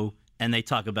 and they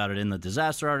talk about it in The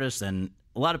Disaster Artist, and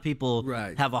a lot of people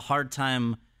Right. have a hard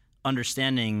time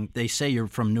understanding. They say you're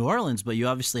from New Orleans, but you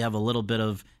obviously have a little bit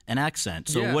of an accent.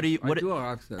 So Yeah, what do you? I do have an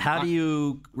accent. How do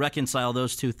you reconcile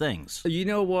those two things? You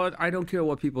know what? I don't care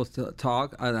what people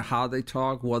talk, how they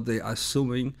talk, what they're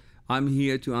assuming. I'm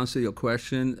here to answer your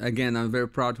question. Again, I'm very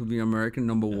proud to be American,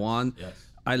 number one. Yes.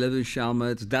 I live in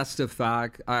Chalmette. That's the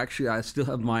fact. I still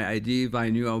have my ID. If I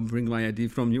knew, I would bring my ID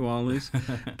from New Orleans.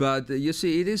 But you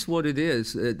see, it is what it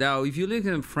is. Now, if you live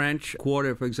in French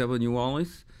Quarter, for example, New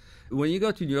Orleans, when you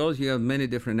go to New Orleans, you have many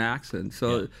different accents.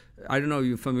 So I don't know if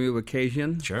you're familiar with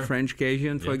Cajun, Sure. French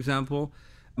Cajun, for example.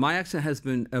 My accent has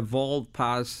been evolved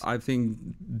past, I think,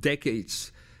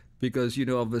 decades because,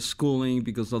 of the schooling,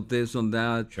 because of this and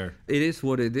that. Sure. It is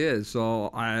what it is. So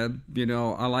I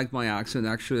like my accent.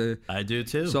 Actually, I do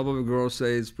too. some of the girls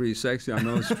say it's pretty sexy. I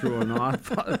know it's true or not.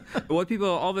 But what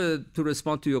people, to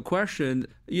respond to your question,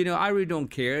 I really don't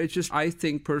care. It's just I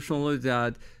think personally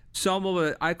that some of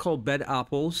it I call bad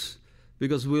apples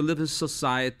because we live in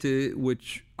society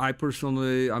which I'm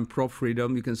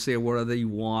pro-freedom. You can say whatever you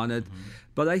wanted.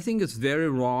 But I think it's very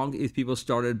wrong if people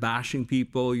started bashing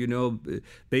people,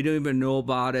 they don't even know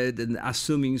about it and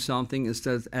assuming something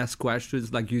instead of ask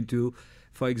questions like you do.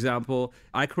 For example,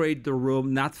 I create the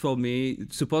room not for me.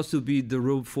 It's supposed to be the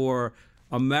room for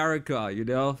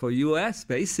America, for U.S.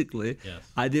 basically. Yes.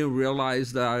 I didn't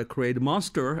realize that I created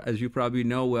Monster. As you probably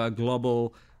know, we're a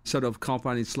global sort of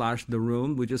company / The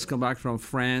Room. We just come back from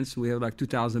France. We have like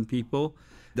 2,000 people.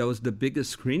 That was the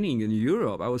biggest screening in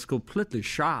Europe. I was completely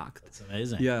shocked. That's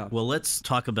amazing. Yeah. Well, let's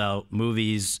talk about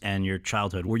movies and your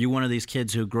childhood. Were you one of these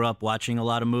kids who grew up watching a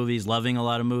lot of movies, loving a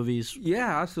lot of movies?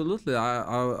 Yeah, absolutely.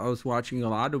 I was watching a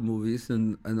lot of movies,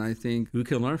 and I think we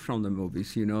can learn from the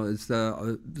movies. It's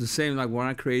the same like when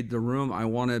I create The Room, I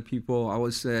wanted people, I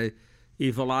would say,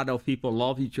 if a lot of people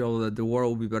love each other, the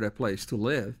world will be a better place to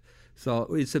live. So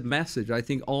it's a message. I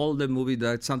think all the movie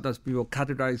that sometimes people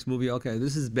categorize movie, okay,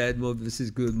 this is bad movie, this is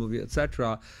good movie,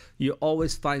 etc. You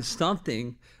always find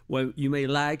something where you may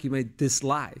like, you may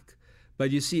dislike. But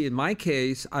you see, in my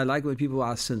case, I like when people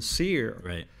are sincere.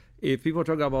 Right. If people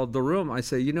talk about The Room, I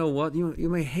say, you know what, you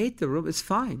may hate The Room, it's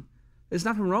fine. There's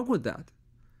nothing wrong with that.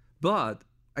 But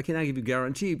I cannot give you a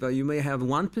guarantee, but you may have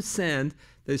 1%.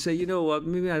 They say, you know what,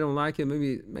 maybe I don't like it,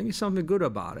 maybe something good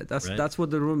about it. That's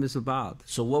what The Room is about.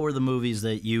 So what were the movies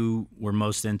that you were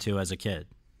most into as a kid?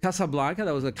 Casablanca,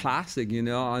 that was a classic,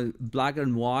 black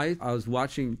and white. I was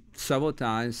watching several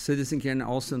times. Citizen Kane,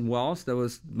 Orson Welles, that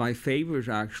was my favorite,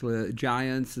 actually.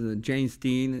 Giants, James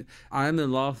Dean. I'm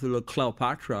in love with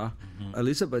Cleopatra,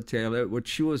 Elizabeth Taylor, which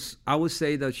she was, I would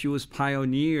say that she was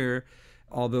pioneer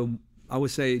of the, I would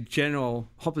say, general,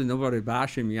 hopefully nobody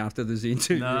bashing me after this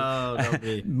interview. No, don't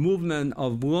be. Movement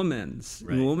of women's,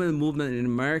 women movement in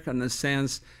America, in a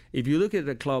sense. If you look at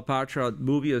the Cleopatra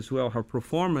movie as well, her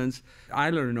performance, I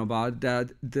learned about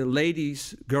that the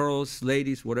ladies, girls,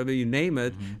 ladies, whatever you name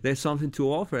it, there's something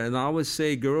to offer. And I always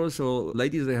say girls or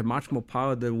ladies, they have much more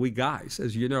power than we guys,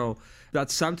 as you know.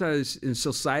 But sometimes in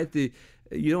society,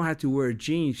 you don't have to wear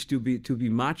jeans to be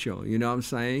macho, you know what I'm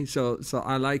saying? So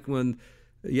I like when...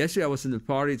 Yesterday I was in the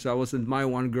party, so I was with my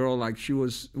one girl, like she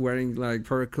was wearing like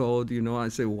fur coat, I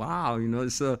say, wow,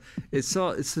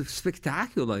 it's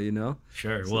spectacular,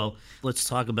 Sure. Well, let's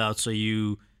talk about, so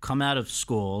you come out of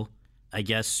school, I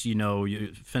guess,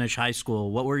 you finish high school.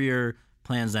 What were your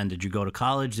plans then? Did you go to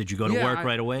college? Did you go to work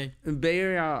right away? In Bay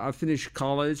Area, I finished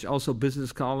college, also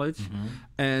business college,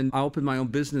 and I opened my own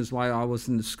business while I was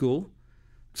in the school.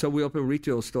 So we opened a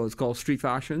retail store. It's called Street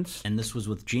Fashions. And this was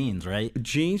with jeans, right?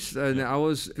 Jeans, and I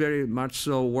was very much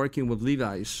so working with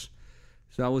Levi's.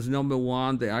 So I was number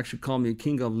one. They actually called me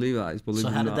King of Levi's, believe it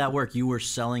or not. So how did that work? You were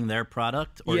selling their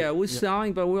product? Yeah, we're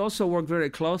selling, but we also work very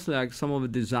closely, like some of the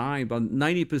design. But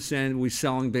 90% we're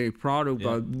selling their product,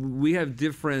 but we have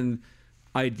different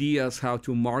ideas how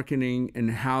to marketing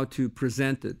and how to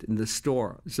present it in the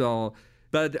store. So,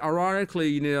 but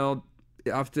ironically,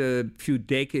 after a few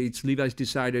decades, Levi's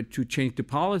decided to change the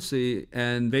policy,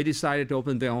 and they decided to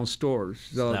open their own stores.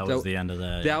 So that was the end of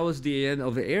that. That was the end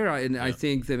of the era, and I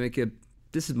think they make it.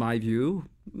 This is my view.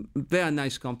 They're a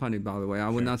nice company, by the way. I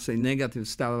would not say negative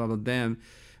stuff about them,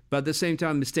 but at the same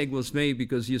time, mistake was made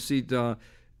because you see they're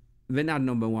not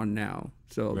number one now.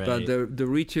 So, but the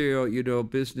retail,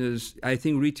 business, I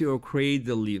think retail created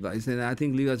the Levi's, and I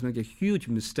think Levi's make a huge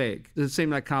mistake. The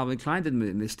same like Calvin Klein did a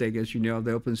mistake, as you know.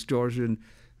 They opened stores and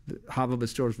half of the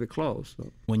stores were closed.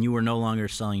 So. When you were no longer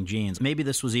selling jeans, maybe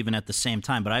this was even at the same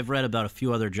time, but I've read about a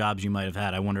few other jobs you might have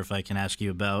had. I wonder if I can ask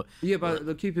you about. Yeah,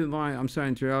 but keep in mind, I'm sorry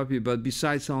to interrupt you, but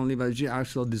besides selling Levi's, you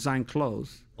actually design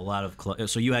clothes. A lot of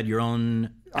clothes. So you had your own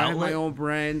outlet? I have my own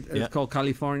brand. It's called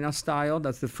California Style.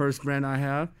 That's the first brand I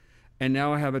have. And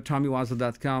now I have a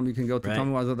TommyWiseau.com. You can go to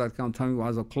TommyWiseau.com, Tommy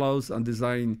Wiseau Clothes. I'm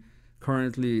designing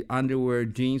currently underwear,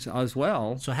 jeans as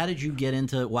well. So how did you get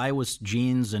into, why was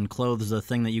jeans and clothes the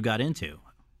thing that you got into?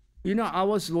 I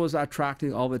was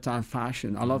attracting all the time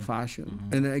fashion. I love fashion.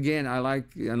 And again, I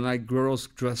like girls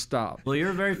dressed up. Well,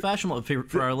 you're very fashionable.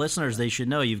 For our listeners, they should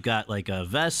know you've got like a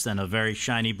vest and a very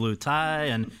shiny blue tie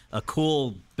and a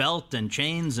cool belt and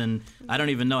chains, and I don't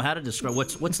even know how to describe.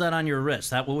 What's that on your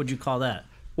wrist? What would you call that?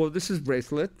 Well, this is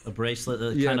bracelet. A bracelet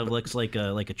that kind of looks like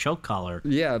a choke collar.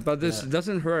 Yeah, but this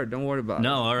doesn't hurt. Don't worry about it.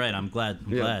 No, all right. I'm glad.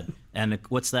 And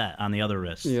what's that on the other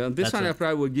wrist? Yeah, this one I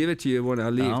probably will give it to you when I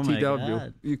leave TW.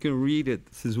 God. You can read it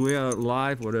since we are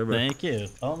live, whatever. Thank you.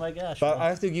 Oh my gosh. But I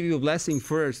have to give you a blessing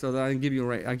first, so that I can give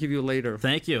you I'll give you later.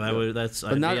 Thank you. I would. But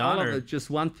I'd not be all honored. of it, just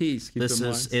one piece. This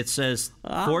is. It says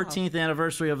 14th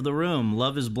anniversary of The Room.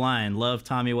 Love is blind. Love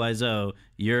Tommy Wiseau.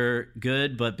 You're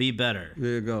good, but be better.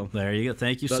 There you go. There you go.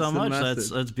 Thank you so much.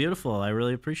 That's beautiful. I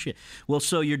really appreciate it. Well,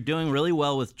 so you're doing really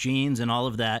well with jeans and all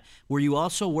of that. Were you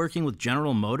also working with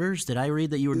General Motors? Did I read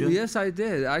that you were doing? Yes, I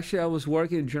did. Actually, I was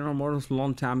working at General Motors a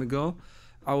long time ago.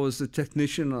 I was a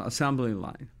technician on assembly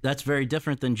line. That's very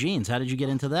different than jeans. How did you get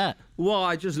into that? Well,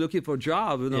 I just looking for a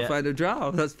job and find a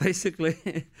job. That's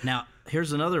basically. Now,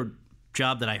 here's another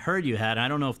job that I heard you had. I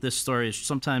don't know if this story is,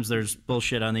 sometimes there's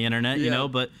bullshit on the internet,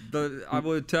 but I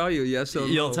would tell you yes or no.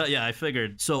 You'll tell, I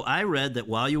figured. So I read that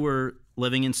while you were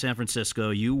living in San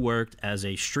Francisco, you worked as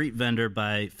a street vendor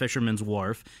by Fisherman's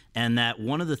Wharf, and that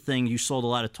one of the things, you sold a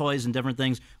lot of toys and different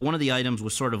things. One of the items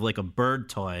was sort of like a bird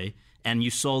toy, and you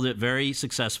sold it very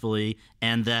successfully,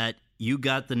 and that you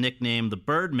got the nickname the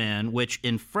Birdman, which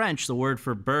in French, the word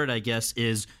for bird, I guess,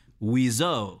 is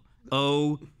oiseau,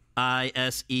 Oiseau.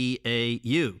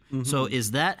 Mm-hmm. So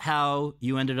is that how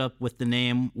you ended up with the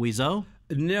name Oiseau?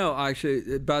 No,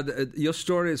 actually, but your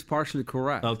story is partially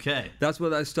correct. Okay. That's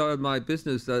what I started my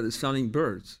business, selling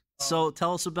birds. So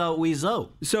tell us about Oiseau.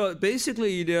 So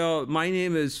basically, my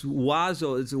name is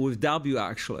Wazo. It's with W,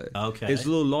 actually. Okay. It's a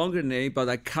little longer name, but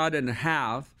I cut it in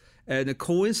half. And a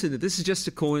coincidence, this is just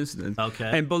a coincidence. Okay.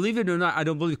 And believe it or not, I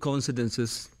don't believe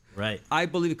coincidences. Right. I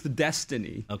believe it's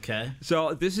destiny. Okay.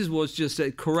 So this was just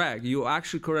correct. You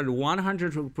actually correct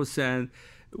 100%.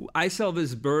 I sell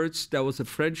these birds. That was a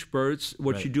French birds.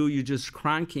 What Right. you do, you just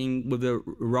cranking with a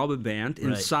rubber band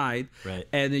inside, Right.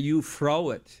 and you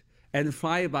throw it and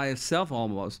fly it by itself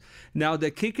almost. Now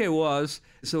the kicker was,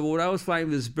 so when I was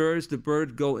flying these birds, the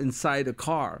bird go inside the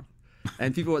car.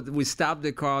 And people, we stopped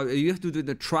the car. You have to do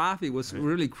the traffic. It was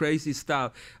really crazy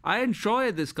stuff. I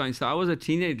enjoyed this kind of stuff. I was a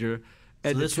teenager.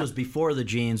 So this was before the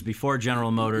jeans, before General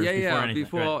Motors, before anything.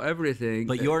 before right. everything.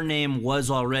 But your name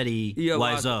was already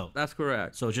Oiseau. That's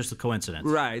correct. So it's just a coincidence.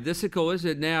 Right. This is a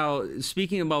coincidence. Now,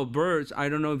 speaking about birds, I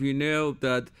don't know if you know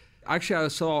that actually I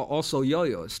saw also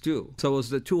yo-yos too. So it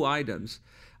was the two items.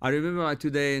 I remember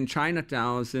today in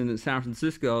Chinatown, I was in San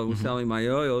Francisco, I was selling my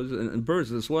yo-yos and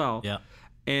birds as well. Yeah.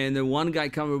 And then one guy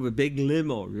came with a big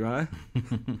limo, right?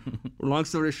 Long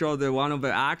story short, one of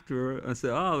the actor, I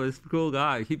said, oh, it's a cool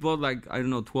guy. He bought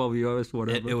 12 years,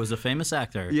 whatever. It was a famous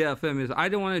actor. Yeah, famous. I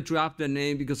don't want to drop the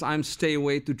name because I'm stay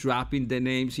away to dropping the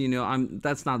names.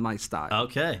 That's not my style.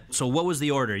 Okay. So what was the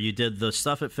order? You did the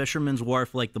stuff at Fisherman's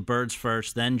Wharf, like the birds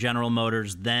first, then General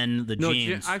Motors, then the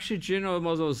jeans. No, actually, General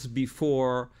Motors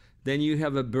before. Then you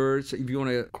have a birds, if you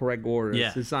want to correct order.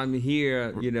 Yeah. Since I'm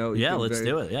here, Yeah, let's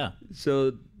do it, yeah.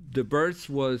 So the birds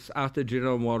was after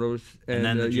General Motors, and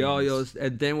then the jeans. yo-yos,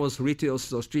 and then was retail,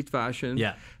 so street fashion.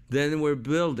 Yeah. Then were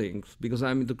buildings, because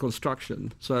I'm into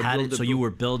construction. So So you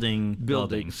were building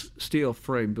buildings, steel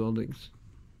frame buildings.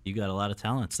 You got a lot of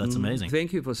talents. That's amazing.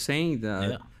 Thank you for saying that.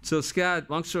 Yeah. So Scott,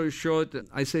 long story short,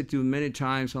 I said to you many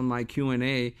times on my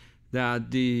Q&A that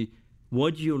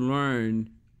what you learn,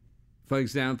 for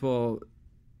example,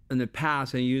 in the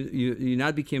past, and you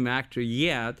not became an actor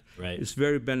yet, Right. it's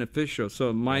very beneficial.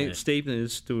 So my statement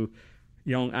is to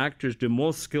young actors, the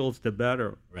more skills, the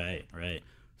better. Right.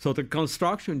 So the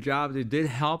construction job, it did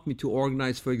help me to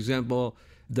organize, for example,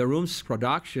 the room's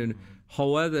production.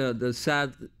 However, the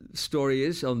sad story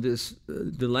is on this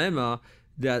dilemma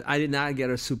that I did not get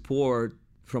a support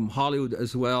from Hollywood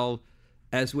as well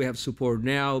as we have support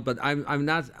now. But I'm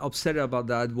not upset about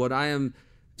that. What I am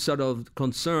sort of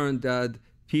concerned that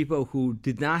people who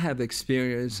did not have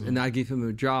experience and I give them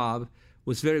a job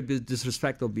was very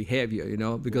disrespectful behavior,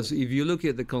 because if you look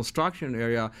at the construction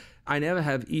area, I never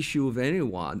have issue with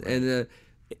anyone. And the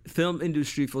film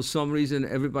industry, for some reason,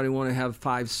 everybody want to have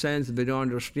 5 cents. They don't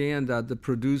understand that the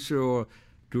producer or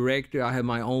director, I have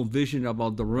my own vision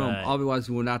about the room. Right. Otherwise,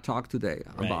 we will not talk today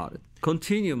about it.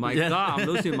 Continue. My God, I'm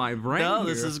losing my brain No,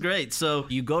 here. this is great. So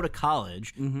you go to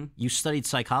college. You studied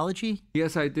psychology?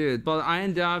 Yes, I did. But I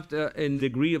ended up in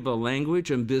degree of a language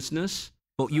and business.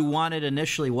 But you wanted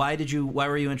initially, why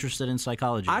were you interested in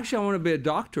psychology? Actually, I want to be a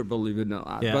doctor, believe it or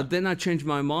not. Yeah. But then I changed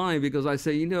my mind because I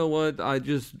say, you know what, I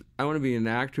want to be an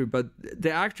actor. But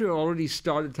the actor already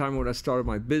started the time when I started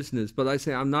my business. But I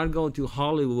say, I'm not going to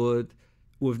Hollywood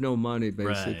with no money,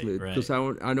 basically, Right. because I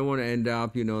don't want to end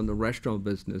up, in the restaurant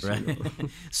business. Right.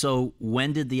 So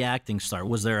when did the acting start?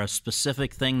 Was there a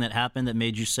specific thing that happened that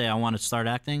made you say, I want to start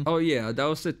acting? Oh, yeah. That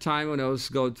was the time when I was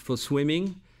going for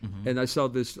swimming. And I saw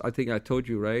this, I think I told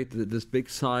you, right? This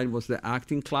big sign was the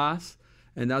acting class.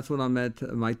 And that's when I met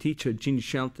my teacher, Jean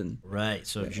Shelton. Right.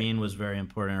 So Jean was very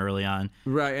important early on.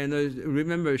 Right. And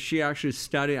remember, she actually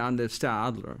studied under Stella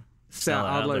Adler.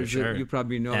 Stella Adler, sure. You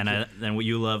probably know. And then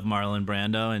you love Marlon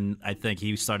Brando, and I think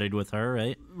he started with her,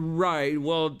 right? Right.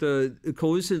 Well,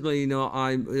 coincidentally,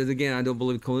 I don't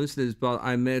believe coincidence, but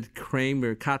I met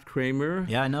Kat Kramer.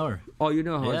 Yeah, I know her. Oh, you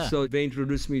know her. Yeah. So they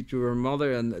introduced me to her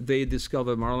mother, and they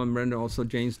discovered Marlon Brando, also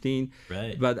James Dean.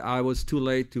 Right. But I was too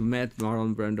late to meet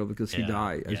Marlon Brando because he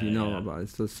died, as you know about it.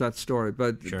 So it's that story.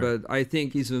 But I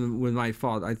think he's with my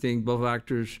fault. I think both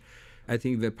actors. I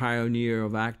think the pioneer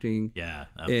of acting. Yeah.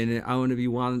 And I want to be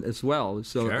one as well.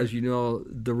 So as you know,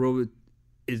 the road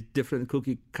is different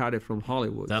cookie cutter from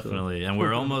Hollywood. Definitely. So. And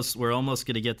we're almost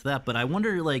going to get to that. But I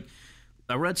wonder,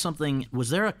 I read something. Was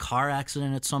there a car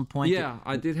accident at some point? Yeah,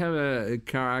 I did have a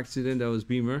car accident. That was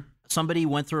Beamer. Somebody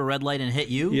went through a red light and hit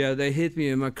you? Yeah, they hit me,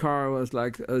 and my car was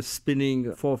like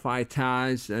spinning 4 or 5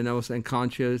 times, and I was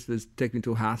unconscious. They took me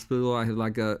to a hospital. I had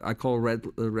like I call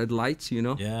red lights, you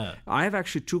know. Yeah. I have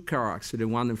actually 2 car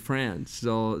accidents, one in France.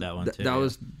 So that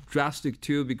was drastic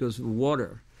too because of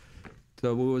water.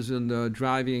 So we was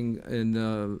driving in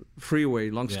the freeway.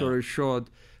 Long story short,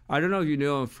 I don't know if you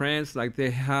know in France, like they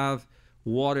have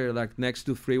water like next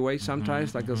to freeway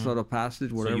sometimes, like a sort of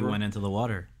passage, whatever. So you went into the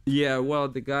water. Yeah, well,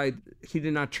 the guy, he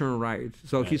did not turn right.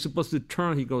 So he's supposed to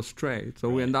turn, he goes straight. So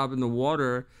we end up in the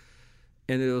water,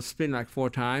 and it'll spin like 4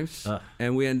 times,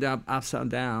 and we end up upside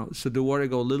down. So the water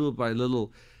go little by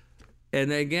little.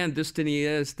 And again, this thing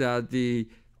is that the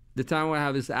time I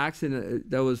have this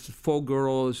accident, there was 4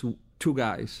 girls, 2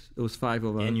 guys. It was 5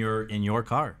 of us. In your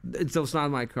car? It was not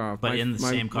my car. But in the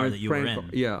same car that you were in?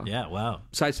 Yeah. Yeah, wow.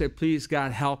 So I said, please,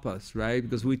 God, help us, right?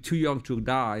 Because we're too young to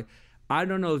die. I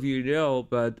don't know if you know,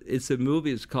 but it's a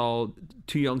movie. It's called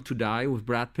Too Young to Die with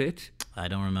Brad Pitt. I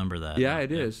don't remember that. Yeah,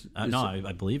 it is.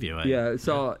 I believe you.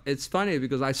 It's funny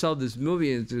because I saw this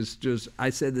movie and it's just I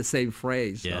said the same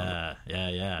phrase. So Yeah.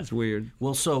 it's weird.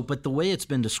 Well, but the way it's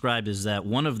been described is that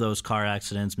one of those car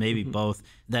accidents, maybe both,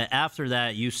 that after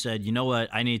that you said, you know what,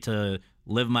 I need to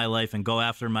live my life and go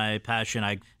after my passion.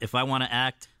 If I want to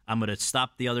act, I'm going to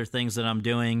stop the other things that I'm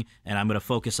doing, and I'm going to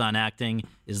focus on acting.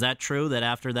 Is that true, that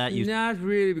after that you... Not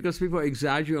really, because people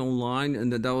exaggerate online,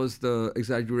 and that was the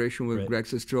exaggeration with Greg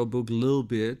Sestero book a little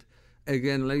bit.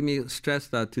 Again, let me stress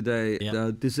that today. Yeah.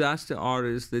 The Disaster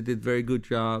Artists, they did very good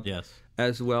job. Yes.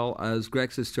 As well as Greg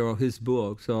Sestero, his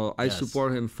book. So I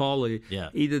support him fully.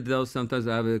 Yeah. Either though sometimes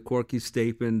I have a quirky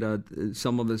statement that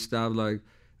some of the stuff like,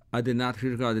 I did not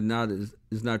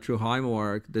is not true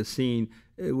homework, the scene,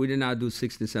 we did not do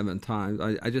 67 times.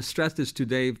 I just stressed this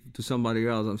today to somebody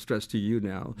else. I'm stressed to you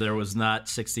now. There was not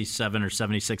 67 or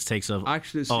 76 takes of...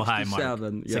 Actually,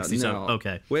 67. Yeah, 67, no.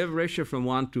 okay. We have a ratio from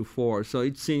 1 to 4, so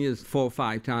each scene is 4 or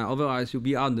 5 times. Otherwise, you'll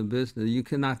be out of the business. You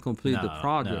cannot complete the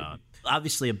project. No.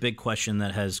 Obviously, a big question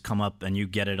that has come up, and you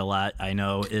get it a lot, I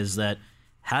know, is that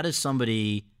how does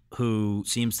somebody who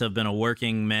seems to have been a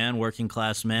working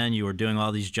class man, you were doing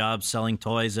all these jobs, selling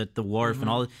toys at the wharf and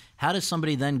all, how does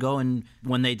somebody then go and,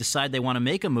 when they decide they want to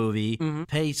make a movie,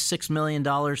 pay $6 million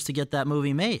to get that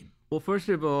movie made? Well, first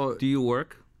of all, do you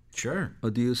work? Sure. Or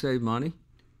do you save money?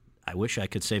 I wish I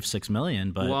could save $6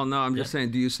 million, but... Well, no, I'm just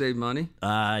saying, do you save money?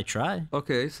 I try.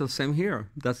 Okay, so same here.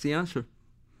 That's the answer.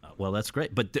 Well, that's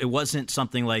great. But it wasn't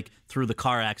something like through the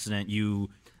car accident you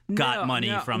got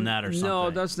money from that or something. No,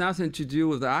 that's nothing to do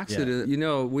with the accident. Yeah. You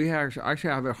know, we actually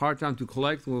have a hard time to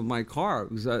collect with my car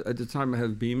because at the time I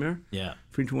had Beamer. Yeah.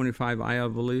 325i, I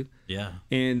believe. Yeah.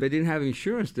 And they didn't have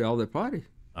insurance the other party.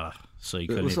 So you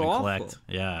couldn't even collect.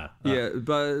 Yeah. Yeah,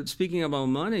 but speaking about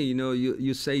money, you know,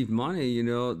 you save money. You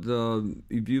know,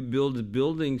 if you build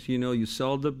buildings, you know, you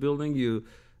sell the building. You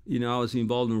know, I was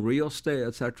involved in real estate,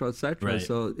 et cetera, et cetera. Right.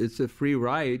 So it's a free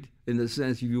ride in the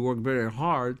sense if you work very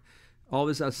hard. All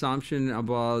this assumption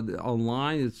about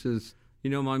online, it's just, you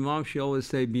know, my mom, she always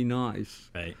say, be nice.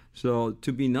 Right. So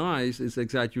to be nice is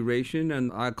exaggeration, and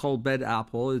I call bad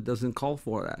apple. It doesn't call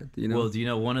for that, you know. Well, do you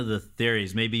know one of the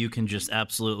theories, maybe you can just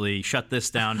absolutely shut this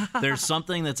down. There's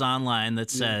something that's online that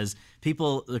says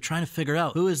people are trying to figure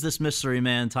out who is this mystery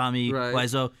man, Tommy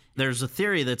Wiseau. There's a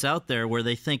theory that's out there where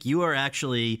they think you are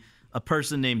actually a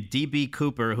person named D.B.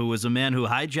 Cooper, who was a man who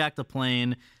hijacked a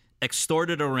plane,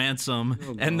 extorted a ransom,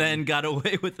 and then got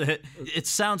away with it. It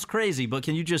sounds crazy, but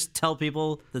can you just tell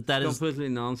people that is completely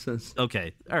nonsense?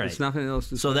 Okay, all right. There's nothing else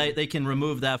to say. So they can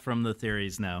remove that from the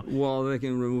theories now. Well, they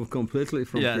can remove completely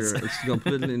from here. It's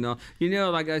completely not. You know,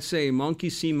 like I say,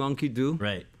 monkey see, monkey do.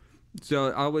 Right.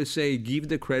 So I always say, give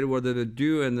the credit where they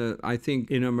due. And I think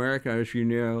in America, as you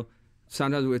know,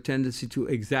 sometimes we have a tendency to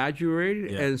exaggerate,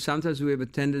 and sometimes we have a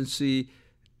tendency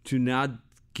to not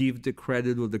give the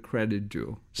credit where the credit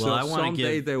due. Well, so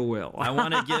someday they will. I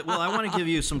want to give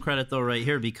you some credit though right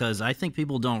here, because I think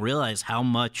people don't realize how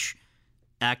much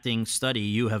acting study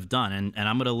you have done, and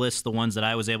I'm going to list the ones that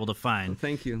I was able to find.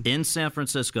 Thank you. In San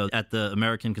Francisco at the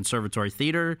American Conservatory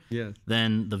Theater,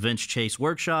 then the Vince Chase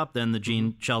Workshop, then the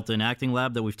Gene Shelton Acting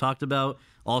Lab that we've talked about,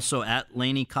 also at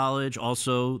Laney College,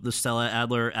 also the Stella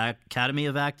Adler Academy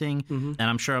of Acting, and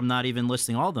I'm sure I'm not even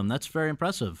listing all of them. That's very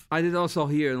impressive. I did also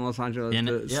here in Los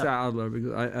Angeles, Stella Adler,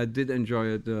 because I did enjoy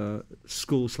it, the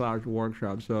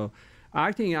school/workshop. So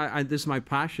acting, this is my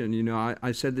passion. You know,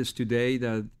 I said this today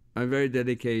that I'm very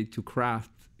dedicated to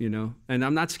craft, you know. And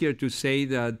I'm not scared to say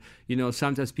that, you know,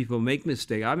 sometimes people make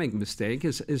mistakes. I make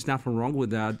mistakes. It's nothing wrong with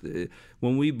that.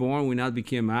 When we born, we not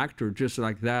became actor just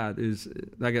like that. Is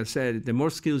like I said, the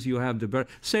more skills you have, the better.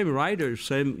 Same writers,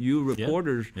 same you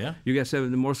reporters. Yeah. You guys have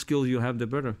the more skills you have, the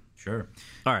better. Sure.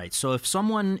 All right. So if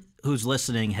someone who's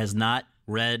listening has not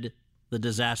read The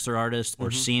Disaster Artist or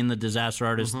seen The Disaster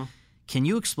Artist, can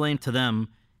you explain to them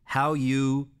how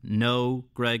you know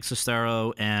Greg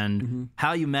Sestero and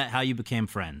how you met, how you became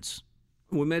friends?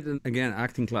 We met in, again,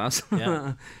 acting class.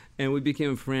 Yeah. And we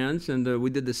became friends, and we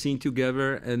did the scene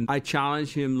together. And I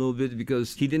challenged him a little bit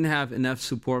because he didn't have enough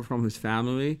support from his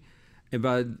family.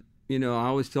 But, you know, I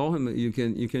always told him, you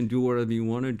can do whatever you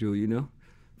want to do, you know.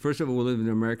 First of all, we live in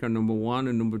America, number one.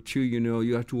 And number two, you know,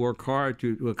 you have to work hard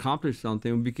to accomplish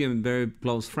something. We became a very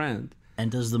close friend. And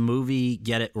does the movie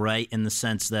get it right in the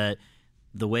sense that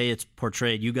the way it's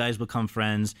portrayed, you guys become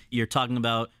friends, you're talking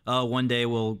about, oh, one day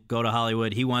we'll go to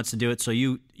Hollywood, he wants to do it, so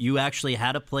you actually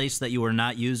had a place that you were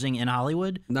not using in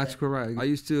Hollywood? That's correct. I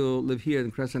used to live here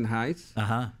in Crescent Heights.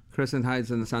 Crescent Heights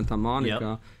in Santa Monica.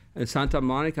 Yep. And Santa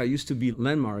Monica used to be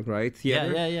Landmark, right?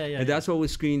 Theater. Yeah. And that's what we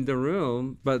screened the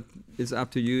room, but it's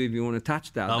up to you if you want to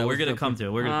touch that. Oh, we're going to come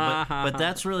to it. But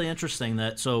that's really interesting.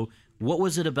 So what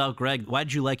was it about Greg? Why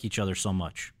did you like each other so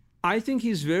much? I think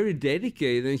he's very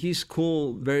dedicated and he's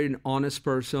cool, very honest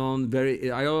person.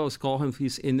 I always call him,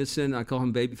 he's innocent. I call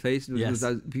him babyface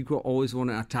because people always want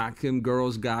to attack him,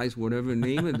 girls, guys, whatever,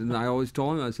 name it. And I always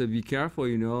told him, I said, be careful,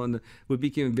 you know. And we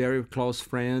became a very close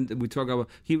friend. We talk about,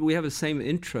 we have the same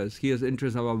interests. He has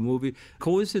interest about movie.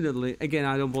 Coincidentally, again,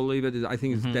 I don't believe it. I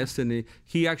think it's destiny.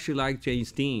 He actually liked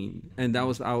James Dean, and that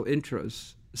was our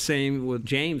interest. Same with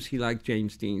James. He liked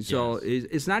James Dean. So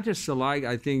it's not just alike.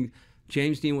 I think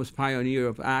James Dean was pioneer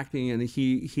of acting, and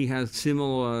he has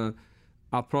similar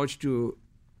approach to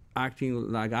acting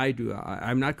like I do.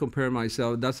 I'm not comparing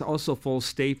myself. That's also a false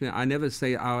statement. I never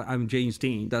say I'm James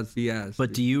Dean. That's BS.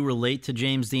 But do you relate to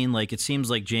James Dean? Like, it seems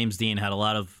like James Dean had a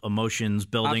lot of emotions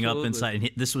building up inside,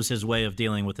 and this was his way of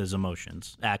dealing with his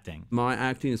emotions, acting. My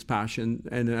acting is passion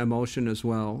and emotion as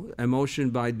well. Emotion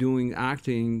by doing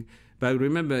acting. But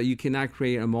remember, you cannot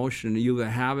create emotion. You either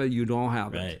have it, you don't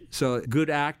have it. So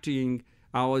good acting,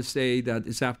 I always say that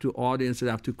it's up to audience,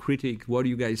 it's up to critic. What do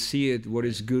you guys see it? What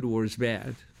is good, what is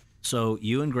bad? So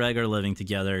you and Greg are living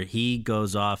together. He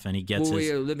goes off and he gets his...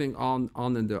 We are living on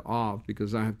and the off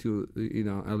because I have to, you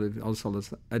know, I live also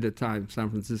at the time San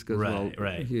Francisco as well.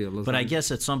 Right. Here, but I guess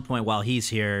at some point while he's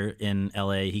here in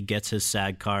L.A., he gets his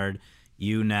SAG card.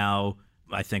 You now...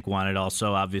 I think wanted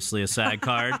also obviously a SAG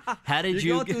card. How did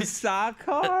you get SAG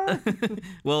card?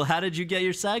 Well, how did you get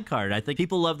your SAG card? I think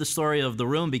people love the story of The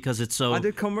Room because it's so... I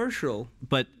did commercial.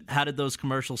 But how did those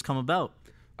commercials come about?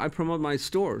 I promote my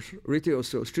stores, retail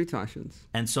stores, street fashions.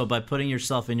 And so by putting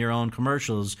yourself in your own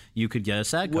commercials, you could get a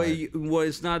SAG card. Well,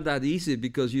 it's not that easy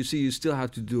because you see, you still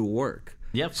have to do work.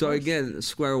 Yeah. So again,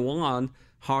 square one.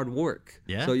 Hard work.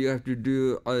 Yeah. So you have to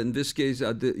do, in this case,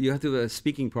 you have to have a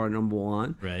speaking part, number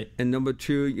one. Right. And number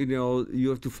two, you know, you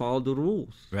have to follow the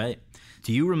rules. Right.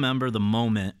 Do you remember the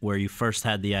moment where you first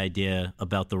had the idea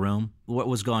about The Room? What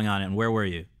was going on and where were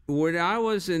you? When I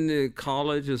was in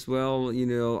college as well, you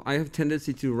know, I have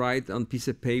tendency to write on piece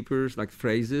of papers, like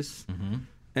phrases.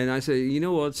 And I say, you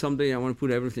know what, someday I want to put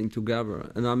everything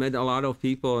together. And I met a lot of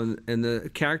people and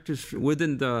the characters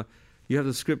within the... You have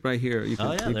the script right here. You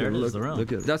can, there it is, The Room.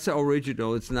 Look at it. That's the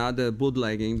original. It's not the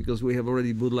bootlegging because we have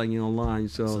already bootlegging online.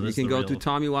 So you can go to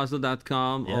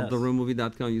TommyWassel.com or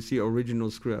TheRoomMovie.com. You see original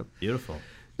script. Beautiful.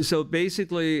 So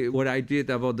basically what I did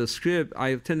about the script,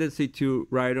 I have tendency to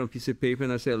write on a piece of paper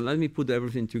and I said, let me put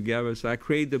everything together. So I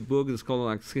created the book. It's called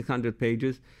like 600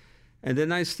 pages. And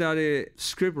then I started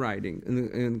script writing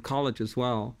in college as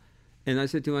well. And I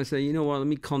said to myself, you know what, let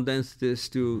me condense this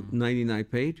to 99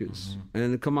 pages.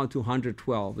 And it come out to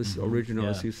 112. It's original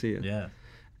as you see it. Yeah.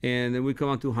 And then we come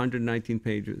out to 119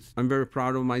 pages. I'm very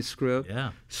proud of my script.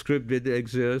 Yeah. Script did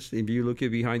exist. If you look at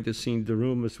behind the scenes, The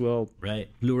Room as well. Right.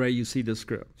 Blu-ray, you see the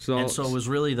script. So it was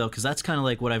really, though, because that's kind of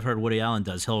like what I've heard Woody Allen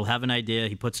does. He'll have an idea,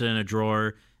 he puts it in a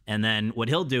drawer, and then what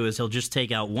he'll do is he'll just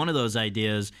take out one of those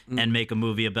ideas and make a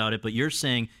movie about it. But you're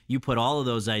saying you put all of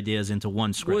those ideas into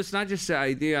one script. Well, it's not just the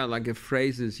idea, like a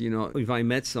phrases, you know. If I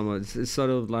met someone, it's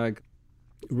sort of like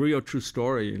real true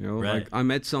story, you know. Right. Like I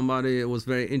met somebody, it was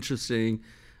very interesting.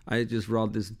 I just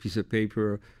wrote this piece of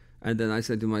paper. And then I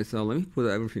said to myself, let me put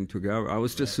everything together. I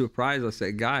was just surprised. I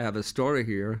said, guy, I have a story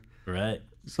here. Right.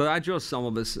 So I drew some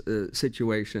of this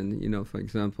situation, you know, for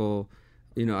example...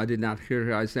 You know, I did not hear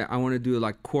her. I said, I want to do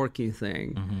like quirky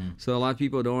thing. So a lot of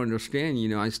people don't understand, you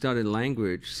know, I studied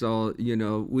language. So, you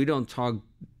know, we don't talk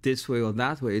this way or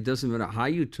that way. It doesn't matter how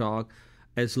you talk.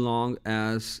 as long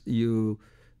as you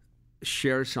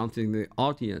share something with the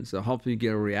audience that helps you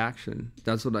get a reaction.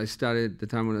 That's what I studied the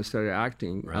time when I started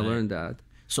acting. Right. I learned that.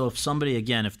 So if somebody,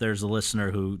 again, if there's a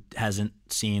listener who hasn't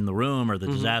seen The Room or The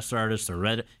Disaster Artist or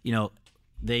read it,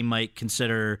 they might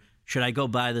consider, should I go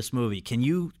buy this movie? Can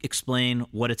you explain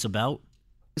what it's about?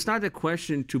 It's not a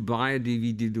question to buy a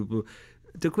DVD.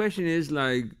 The question is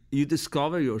like you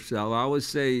discover yourself. I always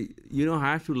say you don't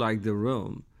have to like The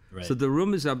Room. Right. So The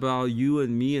Room is about you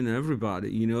and me and everybody.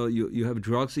 You have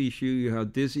drugs issue, you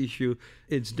have this issue.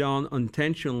 It's done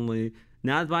intentionally,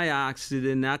 not by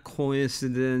accident, not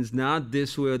coincidence, not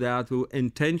this way or that way,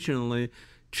 intentionally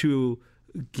to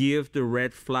give the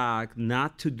red flag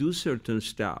not to do certain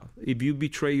stuff. If you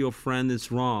betray your friend, it's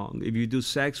wrong. If you do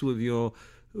sex with your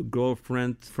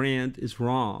friend is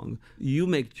wrong. You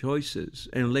make choices,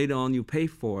 and later on you pay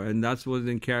for it. And that's what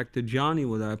in character Johnny,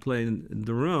 what I played in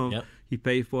The Room, Yep. he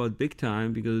paid for it big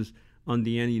time because on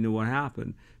the end, you know what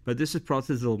happened. But this is a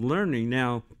process of learning.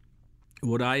 Now,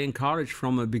 what I encourage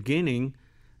from the beginning,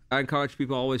 I encourage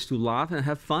people always to laugh and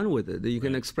have fun with it, that you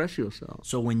can express yourself.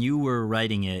 So when you were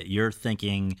writing it, you're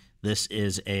thinking this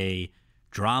is a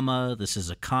drama, this is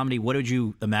a comedy. What did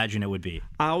you imagine it would be?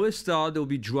 I always thought there would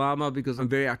be drama because I'm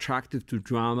very attracted to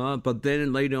drama, but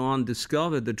then later on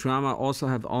discovered the drama also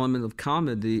have element of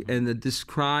comedy, and the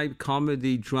describe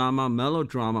comedy, drama,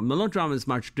 melodrama. Melodrama is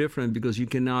much different because you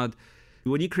cannot,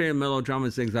 when you create a melodrama,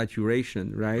 it's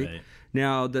exaggeration, right?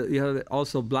 Now, you have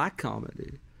also black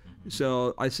comedy.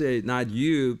 So I say not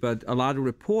you, but a lot of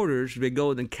reporters, they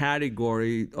go in the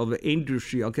category of the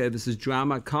industry. Okay, this is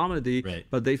drama, comedy,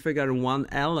 but they figure out one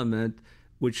element,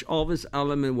 which all this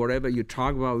element, whatever you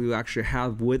talk about, you actually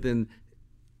have within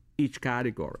each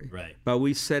category. Right. But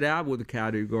we set out with the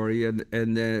category, and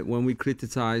when we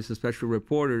criticize, especially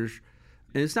reporters,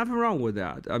 and there's nothing wrong with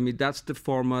that. I mean, that's the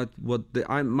format.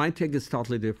 My take is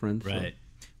totally different. Right.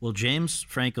 Well, James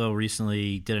Franco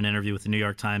recently did an interview with the New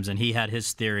York Times, and he had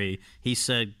his theory. He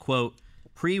said, quote,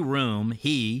 pre-Room,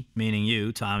 he, meaning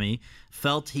you, Tommy,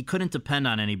 felt he couldn't depend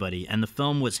on anybody, and the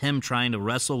film was him trying to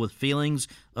wrestle with feelings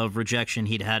of rejection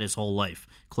he'd had his whole life,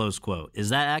 close quote. Is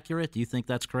that accurate? Do you think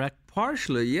that's correct?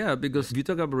 Partially, yeah, because if you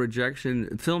talk about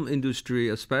rejection, film industry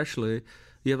especially,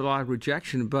 you have a lot of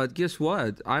rejection, but guess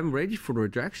what? I'm ready for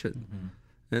rejection. Mm-hmm.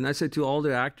 And I say to all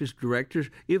the actors, directors,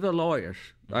 even lawyers.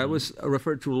 Mm-hmm. I always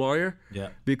refer to lawyer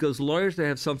because lawyers, they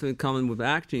have something in common with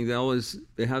acting.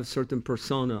 They have certain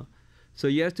persona. So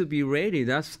you have to be ready.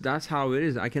 That's how it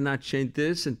is. I cannot change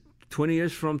this, and 20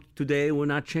 years from today will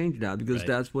not change that because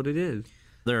that's what it is.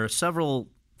 There are several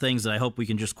things that I hope we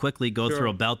can just quickly go through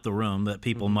about The Room that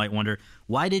people might wonder.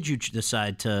 Why did you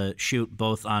decide to shoot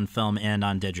both on film and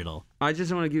on digital? I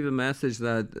just want to give a message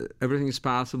that everything is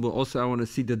possible. Also, I want to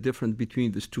see the difference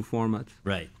between these two formats.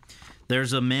 Right.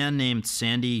 There's a man named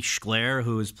Sandy Schler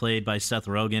who is played by Seth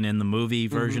Rogen in the movie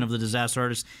version of The Disaster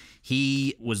Artist.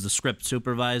 He was the script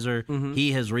supervisor.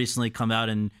 He has recently come out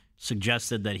and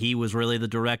suggested that he was really the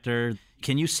director.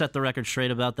 Can you set the record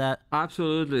straight about that?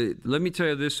 Absolutely. Let me tell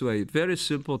you this way. Very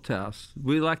simple test.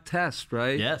 We like tests,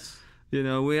 right? Yes. We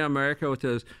in America with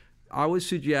us. I would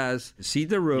suggest see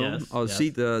The Room or see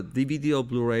the DVD or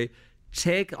Blu-ray.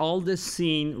 Take all the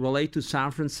scene related to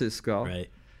San Francisco. Right.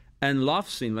 And love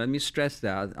scene, let me stress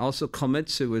that. Also commit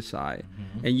suicide.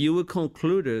 And you will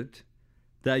conclude it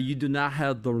that you do not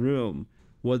have the room.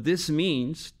 What this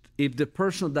means, if the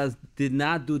person did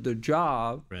not do the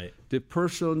job, the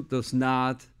person does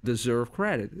not deserve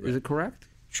credit. Is it correct?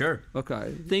 Sure.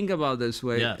 Okay. Think about it this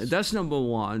way. Yes. That's number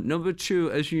one. Number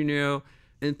two, as you know,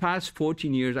 in past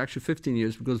 14 years, actually 15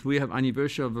 years, because we have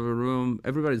anniversary of The Room,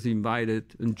 everybody's invited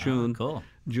in June. Cool.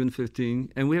 June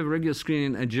 15. And we have a regular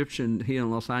screening in Egyptian here in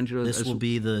Los Angeles. This will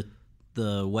be the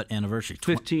what anniversary?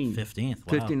 15th. 15th.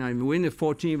 Wow. 15. I mean, we're in the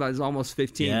 14th, but it's almost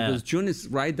 15 because June is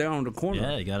right there on the corner.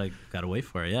 Yeah, you gotta wait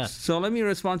for it. Yeah. So let me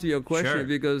respond to your question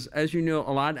because, as you know,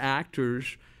 a lot of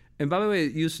actors. And by the way,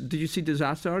 did you see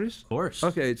Disaster Artist? Of course.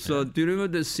 Okay, so do you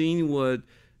remember the scene with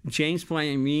James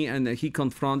playing me and he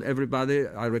confront everybody?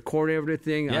 I record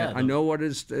everything. Yeah, I know what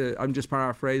is. I'm just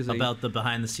paraphrasing about the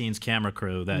behind-the-scenes camera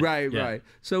crew. Right.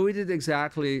 So we did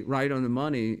exactly right on the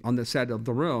money on the set of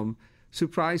The Room.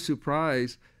 Surprise,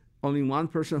 surprise. Only one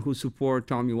person who supported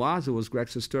Tommy Wiseau was Greg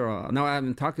Sestero. Now I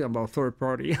haven't talking about third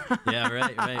party.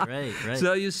 Right.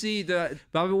 So you see,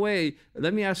 by the way,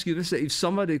 let me ask you this: if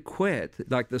somebody quit,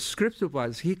 like the script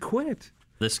supervisor, he quit.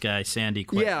 This guy, Sandy,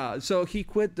 quit. Yeah, so he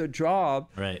quit the job.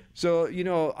 Right. So,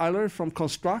 I learned from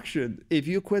construction, if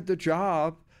you quit the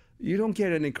job, you don't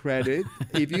get any credit.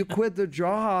 If you quit the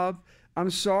job,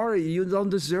 I'm sorry, you don't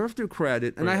deserve the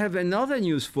credit. And I have another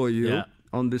news for you. Yeah.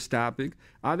 on this topic.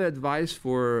 I have advice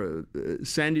for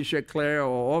Sandy Sheclair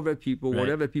or other people,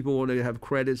 whatever people want to have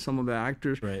credit, some of the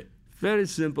actors. Right. Very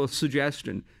simple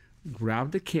suggestion.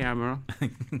 Grab the camera,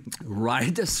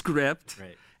 write the script.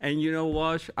 Right. And you know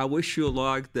what? I wish you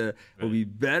luck. It will be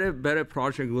better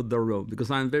project with The Room,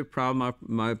 because I'm very proud of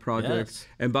my project. Yes.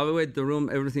 And by the way, The Room,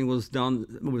 everything was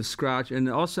done with scratch. And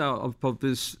also of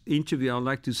this interview, I'd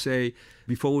like to say,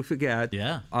 before we forget,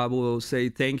 I will say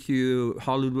thank you,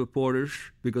 Hollywood Reporters,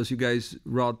 because you guys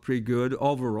wrote pretty good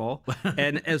overall.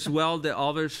 And as well, the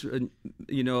others,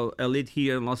 elite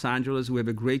here in Los Angeles, we have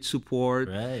a great support.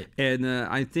 Right. And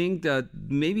I think that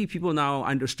maybe people now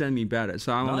understand me better.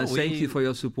 So I want to thank you for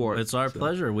your support. It's our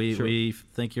pleasure. We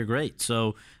think you're great.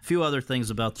 So a few other things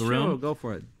about The Room. Sure, go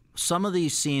for it. Some of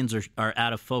these scenes are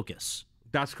out of focus.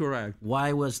 That's correct.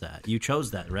 Why was that? You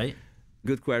chose that, right?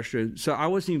 Good question. So I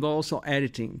was involved also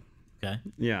editing. Okay.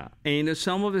 Yeah. And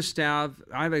some of the staff,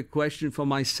 I have a question for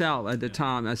myself at the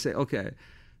time. I say, okay,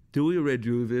 do we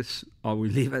redo this or we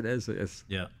leave it as is?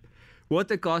 Yeah. What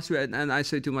the cost? And I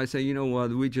say to myself, you know what,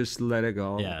 we just let it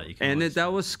go. Yeah. You can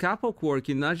that was scalpel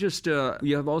working, not just,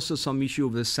 you have also some issue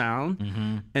with the sound.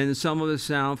 Mm-hmm. And some of the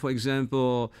sound, for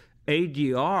example,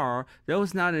 ADR, that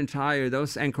was not entire, that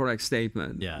was incorrect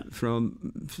statement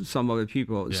from some other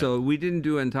people. Yeah. So we didn't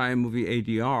do entire movie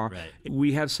ADR. Right.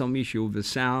 We have some issue with the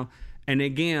sound. And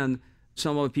again,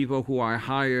 some of the people who I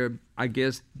hired, I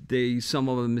guess some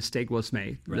of the mistake was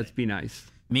made. Right. Let's be nice.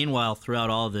 Meanwhile, throughout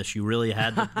all of this, you really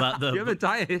had the you have a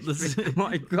diet.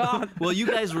 My God. Well, you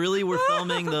guys really were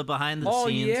filming the behind the scenes. Oh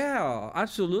yeah,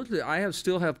 absolutely. I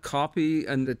still have copy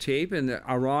and the tape, and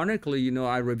ironically,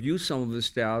 I reviewed some of the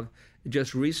stuff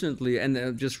just recently,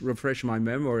 and just refresh my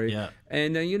memory. Yeah.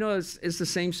 And it's the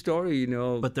same story.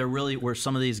 But there really were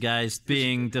some of these guys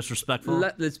being disrespectful.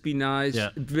 Let's be nice. Yeah.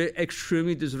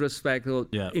 Extremely disrespectful.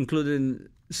 Yeah. Including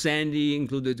Sandy,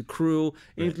 included the crew,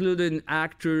 including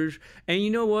actors. And you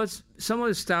know what? Some of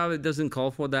the stuff, it doesn't call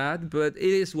for that, but it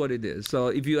is what it is. So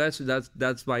if you ask,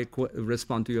 that's my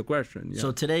response to your question. Yeah.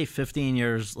 So today, 15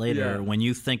 years later, when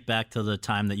you think back to the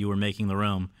time that you were making The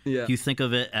Room, do you think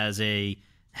of it as a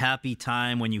happy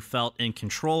time when you felt in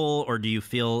control, or do you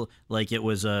feel like it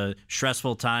was a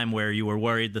stressful time where you were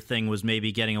worried the thing was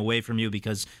maybe getting away from you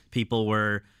because people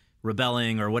were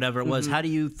rebelling or whatever it was? How do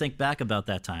you think back about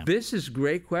that time? This is a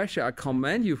great question. I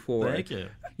commend you for it. Thank you.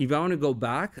 If I want to go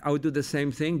back, I would do the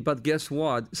same thing, but guess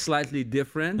what? Slightly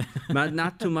different, but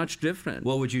not too much different.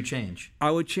 What would you change? I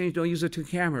would change, don't use the two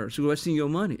cameras, you're wasting your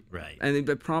money. Right. And if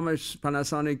they promised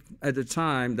Panasonic at the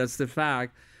time, that's the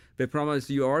fact, they promised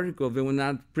you article, they will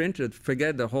not print it,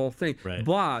 forget the whole thing. Right.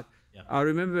 But I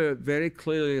remember very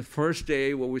clearly the first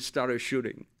day when we started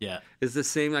shooting. Yeah. It's the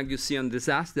same like you see on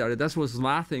Disaster. That was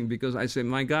laughing because I said,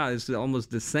 my God, it's almost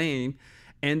the same.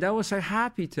 And that was a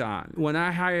happy time. When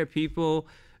I hire people,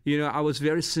 I was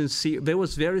very sincere. They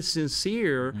was very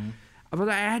sincere. But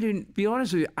I didn't, be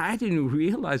honest with you, I didn't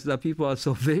realize that people are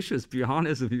so vicious, be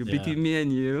honest with you. Between me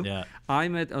and you, I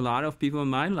met a lot of people in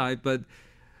my life, but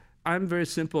I'm a very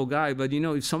simple guy, but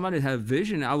if somebody had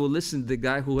vision, I would listen to the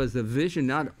guy who has the vision,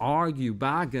 not argue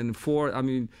back and forth. I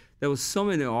mean, there was so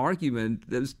many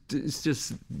arguments. It's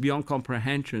just beyond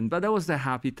comprehension. But that was the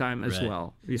happy time as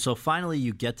well. So finally,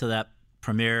 you get to that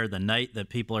premiere, the night that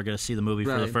people are going to see the movie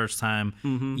for the first time.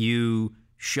 You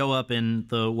show up in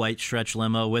the white stretch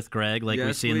limo with Greg, like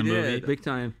we see in the movie. Big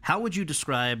time. How would you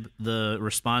describe the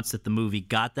response that the movie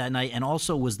got that night? And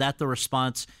also, was that the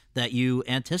response that you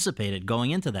anticipated going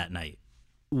into that night?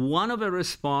 One of the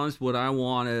response, what I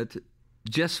wanted,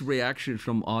 just reaction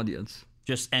from audience.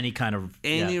 Just any kind of...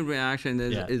 reaction.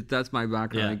 That's my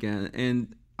background again.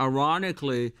 And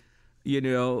ironically,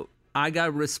 I got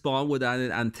a response without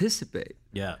anticipate.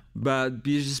 Yeah. But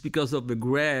just because of the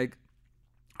Greg,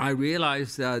 I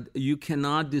realized that you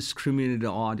cannot discriminate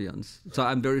the audience. So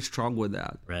I'm very strong with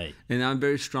that. Right. And I'm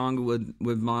very strong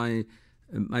with my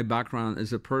background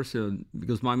as a person,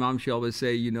 because my mom, she always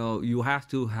say, you have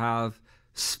to have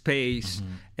space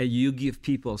and you give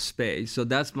people space. So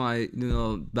that's my,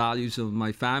 values of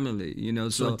my family,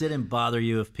 So it didn't bother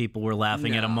you if people were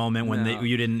laughing at a moment when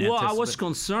you didn't anticipate? Well, I was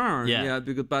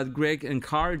concerned, but Greg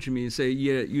encouraged me and say,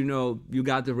 you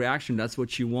got the reaction. That's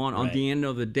what you want. Right. On the end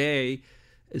of the day,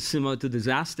 it's similar to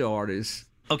Disaster Artist.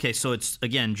 Okay, so it's,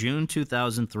 again, June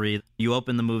 2003. You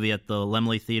opened the movie at the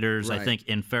Laemmle Theaters, I think,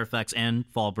 in Fairfax and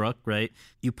Fallbrook, right?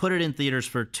 You put it in theaters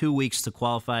for 2 weeks to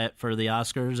qualify it for the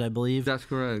Oscars, I believe. That's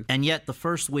correct. And yet, the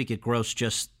first week, it grossed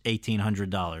just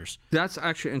 $1,800. That's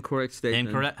actually an incorrect statement.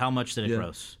 Incorrect? How much did it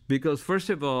gross? Because, first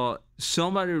of all,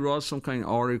 somebody wrote some kind of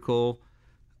article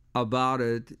about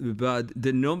it, but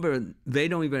the number, they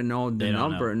don't even know the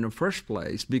number in the first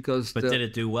place because. But did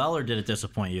it do well or did it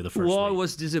disappoint you the first Well, week? it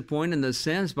was disappointing in the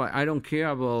sense, but I don't care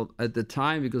about at the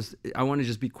time because I want to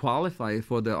just be qualified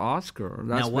for the Oscar.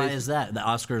 Now, why is that? The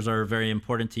Oscars are very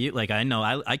important to you. Like, I know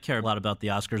I care a lot about the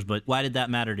Oscars, but why did that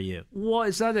matter to you? Well,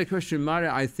 it's not a question matter.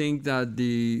 I think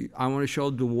that I want to show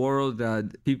the world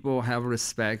that people have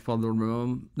respect for the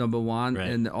room, number one, Right.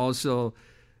 and also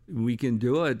we can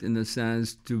do it in the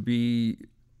sense to be,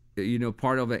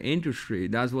 part of an industry.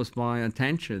 That was my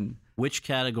attention. Which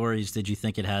categories did you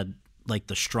think it had like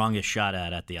the strongest shot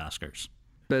at the Oscars?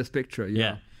 Best Picture,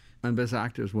 yeah. And Best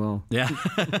Actor as well. Yeah.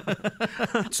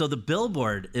 So the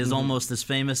billboard is almost as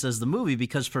famous as the movie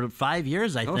because for 5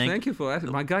 years, I think. Thank you for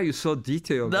asking. My God, you're so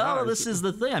detailed. No, this is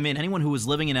the thing. I mean, anyone who was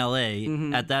living in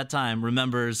LA at that time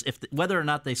remembers whether or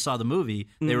not they saw the movie,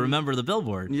 they remember the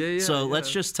billboard. Yeah. So let's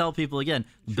just tell people again.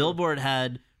 Sure. Billboard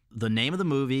had the name of the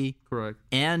movie, correct,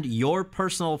 and your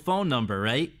personal phone number,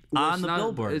 right, on the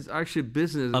billboard. It's actually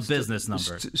business. A business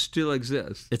number still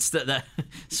exists. It's that.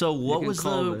 So what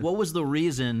was the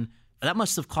reason? That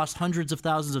must have cost hundreds of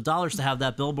thousands of dollars to have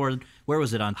that billboard. Where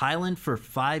was it, on Highland for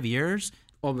 5 years?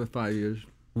 Over 5 years.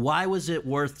 Why was it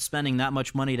worth spending that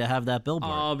much money to have that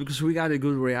billboard? Because we got a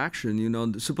good reaction.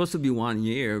 It's supposed to be 1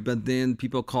 year, but then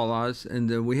people call us, and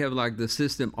then we have like the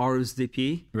system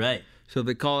RSVP. Right. So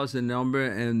they call us a number,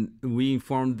 and we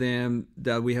inform them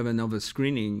that we have another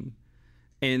screening.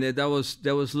 And that was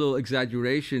a little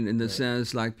exaggeration in the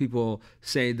sense, like people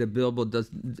say the billboard does.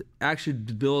 Actually,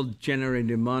 the bill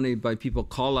generated money by people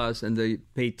call us and they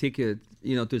pay ticket,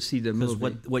 to see the movie.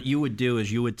 Because what you would do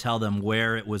is you would tell them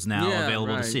where it was now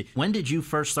available to see. When did you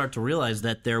first start to realize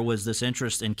that there was this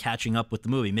interest in catching up with the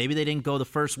movie? Maybe they didn't go the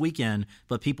first weekend,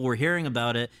 but people were hearing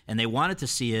about it and they wanted to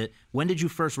see it. When did you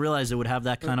first realize it would have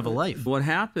that kind of a life? What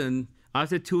happened,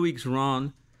 after 2 weeks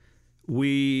run,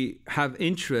 we have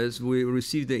interest. We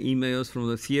received the emails from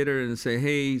the theater and say,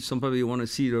 hey, somebody want to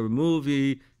see the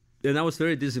movie. And I was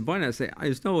very disappointed. I say,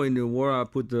 there's no way in the world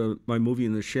I put my movie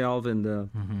on the shelf and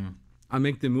I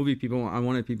make the movie I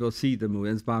wanted people to see the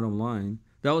movie. That's bottom line.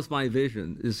 That was my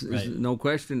vision. Is no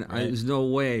question. Right. There's no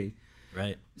way.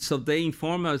 Right. So they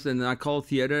inform us, and I call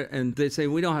theater, and they say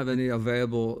we don't have any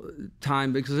available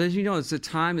time because, as you know, the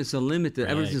time is limited.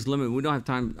 Right. Everything's limited. We don't have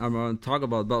time to talk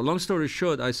about it. But long story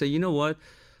short, I say, you know what?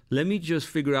 Let me just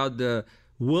figure out the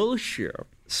Wilshire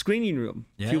screening room,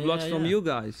 a few blocks from you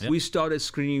guys. Yep. We started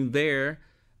screening there,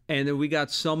 and then we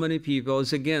got so many people.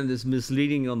 It's again this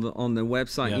misleading on the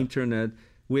website, internet.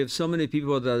 We have so many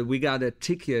people that we got a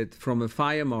ticket from a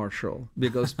fire marshal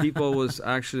because people was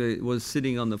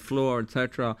sitting on the floor,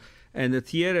 etc. And the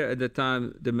theater at the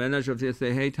time, the manager of the theater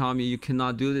said, "Hey, Tommy, you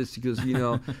cannot do this because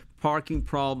parking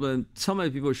problem." So many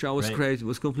people show was crazy. It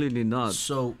was completely nuts.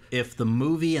 So if the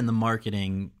movie and the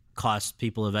marketing cost,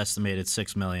 people have estimated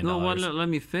 $6 million. No, well, let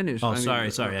me finish. Oh, sorry.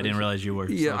 I didn't realize you were.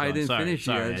 Yeah, I didn't finish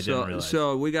yet.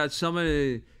 So we got so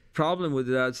many problem with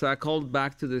that. So I called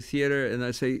back to the theater and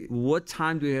I say, what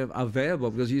time do you have available?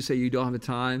 Because you say you don't have the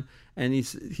time. And he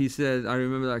said, I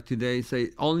remember like today, he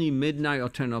say only midnight or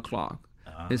 10 o'clock.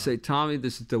 And say, Tommy,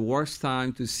 this is the worst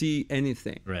time to see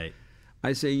anything. Right.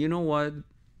 I say, you know what?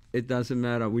 It doesn't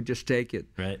matter. We just take it.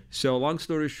 Right. So long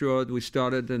story short, we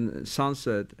started in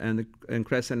Sunset and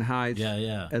Crescent Heights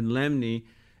and Lemney.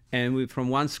 And from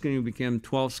one screen, we became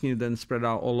 12 screens, then spread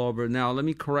out all over. Now, let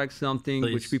me correct something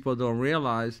which people don't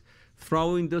realize.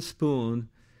 Throwing the spoon,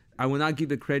 I will not give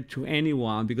the credit to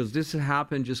anyone because this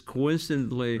happened just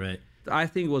coincidentally. Right. I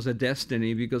think it was a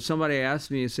destiny because somebody asked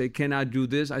me and said, can I do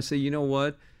this? I say, you know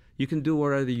what? You can do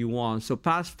whatever you want. So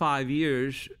past 5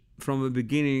 years, from the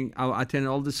beginning, I attend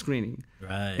all the screening.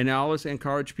 Right. And I always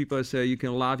encourage people, I say, you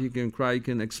can laugh, you can cry, you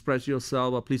can express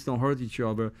yourself, but please don't hurt each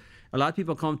other. A lot of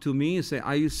people come to me and say,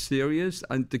 are you serious?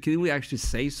 And can we actually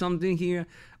say something here?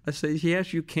 I say,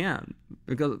 yes, you can.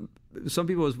 Because some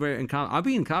people was very uncomfortable. I've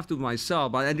been uncomfortable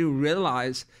myself, but I didn't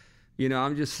realize,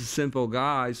 I'm just a simple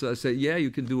guy. So I said, yeah,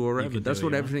 you can do whatever. That's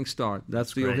where everything started.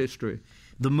 That's the history.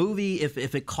 The movie, if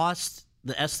it costs,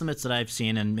 the estimates that I've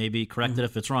seen, and maybe correct it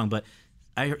if it's wrong, but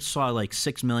I saw like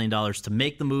 $6 million to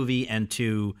make the movie and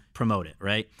to promote it,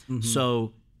 right? Mm-hmm.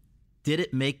 So did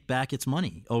it make back its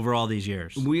money over all these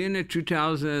years? We're in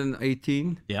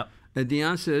 2018. Yep. And the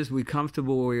answer is we're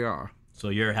comfortable where we are. So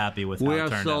you're happy with how it turned out?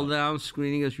 We are sold out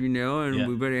screening, as you know, and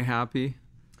we're very happy.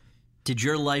 Did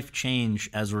your life change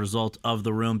as a result of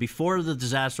The Room? Before The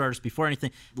Disaster Artist, before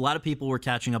anything, a lot of people were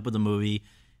catching up with the movie.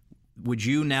 Would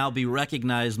you now be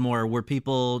recognized more? Were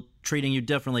people treating you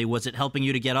differently? Was it helping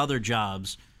you to get other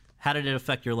jobs? How did it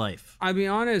affect your life? I'll be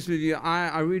honest with you,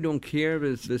 I really don't care if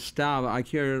it's the staff. I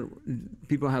care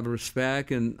people have respect,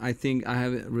 and I think I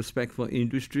have respect for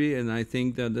industry, and I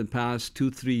think that the past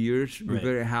 2-3 years, we're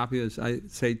very happy, as I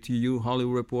say to you,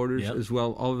 Hollywood Reporters, as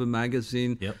well, all the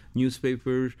magazine,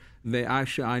 newspapers, they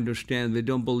actually understand. They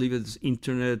don't believe it's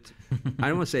internet. I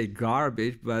don't want to say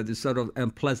garbage, but it's sort of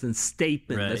unpleasant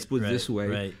statement. Let's put it this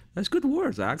way. That's good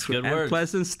words, actually. Good words.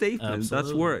 Unpleasant statement.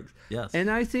 That's words. Yes.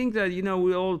 And I think that,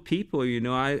 we're all people,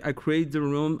 I create the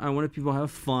room. I want people to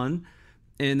have fun.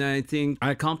 And I think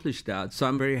I accomplished that. So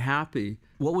I'm very happy.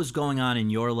 What was going on in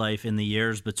your life in the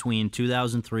years between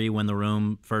 2003, when The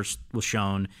Room first was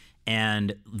shown,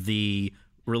 and the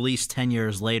release 10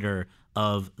 years later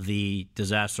of The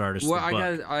Disaster Artist?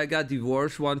 Well, I got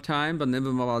divorced one time, but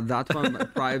never about that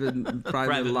one.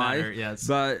 private life. Matter, yes.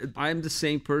 But I'm the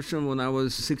same person when I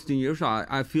was 16 years old.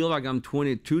 I feel like I'm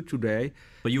 22 today.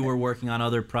 But you were working on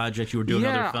other projects. You were doing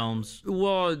other films.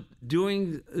 Well,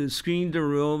 doing Screen the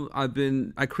Room,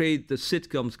 I created the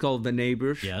sitcoms called The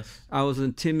Neighbors. Yes. I was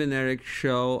in Tim and Eric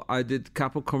show. I did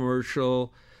Couple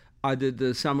Commercial. I did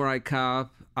the Samurai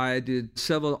Cop. I did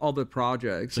several other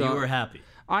projects. So you were happy.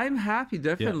 I'm happy,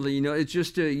 definitely. It's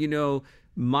just,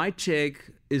 my take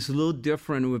is a little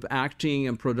different with acting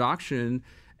and production.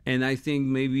 And I think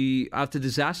maybe after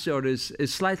Disaster Artist,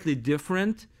 it's slightly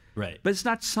different. Right. But it's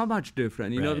not so much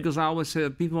different, because I always say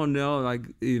people know, like,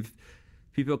 if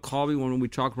people call me when we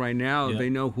talk right now, they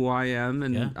know who I am,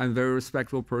 and I'm a very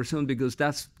respectful person because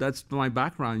that's my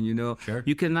background, Sure.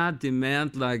 You cannot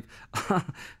demand, like,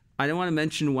 I don't want to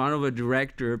mention one of a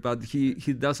director, but he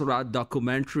does a lot of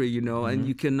documentary, and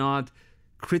you cannot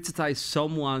criticize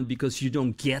someone because you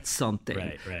don't get something.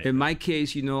 Right. In my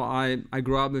case, I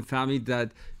grew up in a family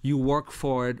that you work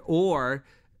for it, or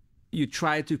you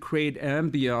try to create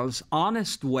ambience,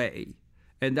 honest way.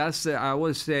 And that's, I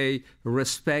always say,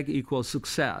 respect equals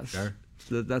success. Sure.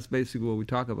 So that's basically what we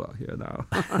talk about here now.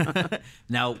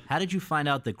 Now, how did you find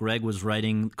out that Greg was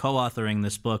co-authoring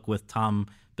this book with Tom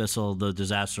Bissell, The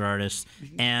Disaster Artist?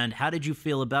 And how did you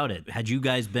feel about it? Had you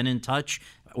guys been in touch?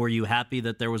 Were you happy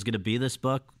that there was going to be this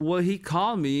book? Well, he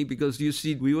called me because, you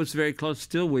see, we was very close.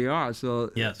 Still we are.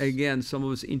 So, again, some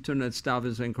of his internet stuff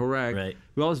is incorrect. Right.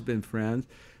 We've always been friends.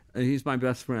 And he's my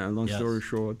best friend, long story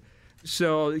short.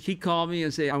 So he called me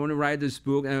and said, I want to write this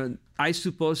book. And I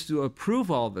supposed to approve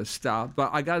all this stuff, but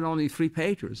I got only 3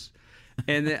 pages.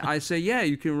 And then I said, yeah,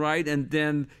 you can write. And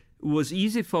then it was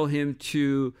easy for him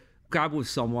to grab with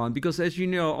someone. Because as you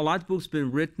know, a lot of books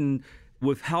been written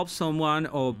with help someone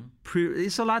or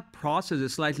it's a lot process.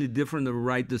 It's slightly different to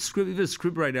write the script. Even the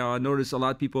script right now, I notice a lot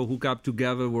of people hook up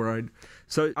together.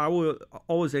 So I will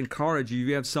always encourage you. If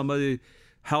you have somebody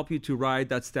help you to write,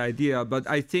 that's the idea. But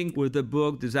I think with the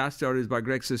book, Disaster Artist by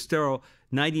Greg Sestero,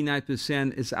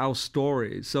 99% is our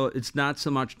story. So it's not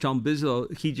so much Tom Bissell.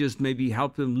 He just maybe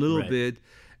helped him a little bit,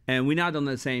 and we're not on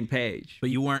the same page. But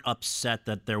you weren't upset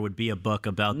that there would be a book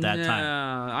about that time?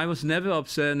 Yeah, I was never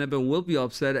upset, never will be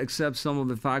upset, except some of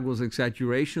the fact was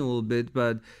exaggeration a little bit,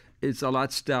 but it's a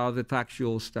lot stuff, the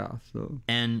factual stuff. So.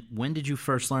 And when did you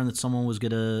first learn that someone was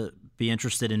going to be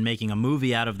interested in making a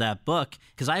movie out of that book?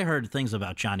 Because I heard things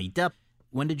about Johnny Depp.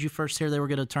 When did you first hear they were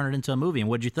going to turn it into a movie, and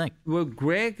what did you think? Well,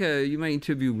 Greg, you may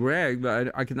interview Greg, but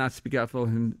I cannot speak out for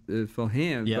him.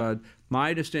 Yep. But my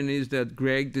understanding is that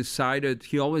Greg decided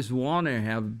he always wanted to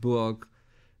have a book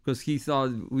because he thought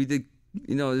we did.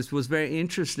 This was very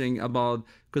interesting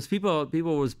because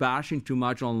people was bashing too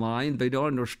much online. They don't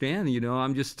understand.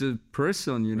 I'm just a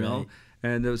person. Right.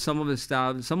 And some of the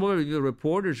stuff, some of the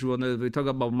reporters, when they talk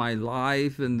about my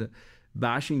life and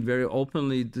bashing very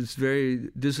openly, it's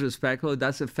very disrespectful.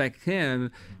 That's affect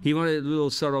him. He wanted a little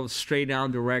sort of straight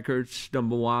down the records,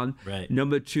 number one. Right.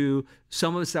 Number two,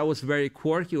 some of the stuff was very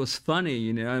quirky, it was funny,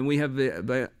 and we have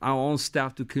our own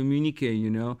stuff to communicate,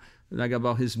 like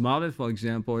about his mother, for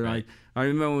example. Right. Like, I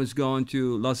remember when I was going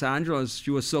to Los Angeles, she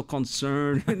was so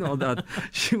concerned, that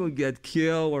she would get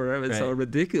killed or whatever. It's so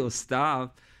ridiculous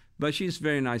stuff. But she's a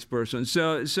very nice person.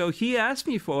 So he asked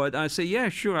me for it. I said, yeah,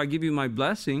 sure, I'll give you my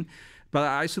blessing. But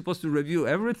I supposed to review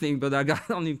everything, but I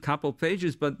got only a couple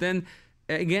pages. But then,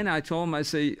 again, I told him, I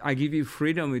say, I give you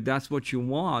freedom if that's what you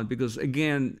want. Because,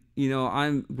 again,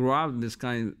 I grew up in this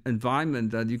kind of environment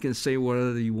that you can say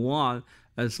whatever you want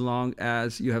as long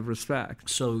as you have respect.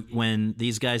 So when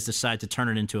these guys decide to turn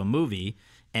it into a movie,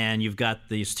 and you've got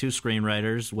these 2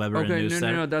 screenwriters, Weber and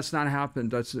Neustadt. No, that's not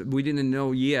happened. We didn't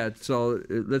know yet. So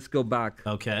let's go back.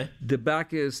 Okay. The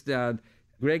back is that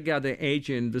Greg got the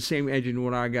agent, the same agent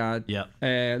what I got. Yep.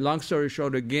 Long story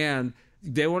short, again,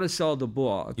 they want to sell the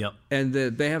book. Yep. And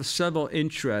they have several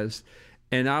interests.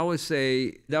 And I would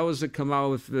say that was to come out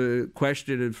with a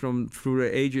question through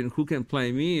the agent, who can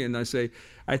play me? And I say,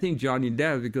 I think Johnny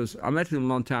Depp, because I met him a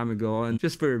long time ago, and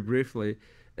just very briefly.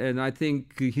 And I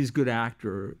think he's a good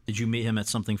actor. Did you meet him at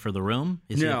something for The Room?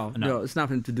 No, it's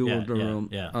nothing to do with The Room.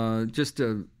 Yeah. Just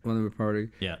one of the party.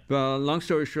 Yeah. But long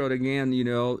story short, again,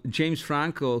 James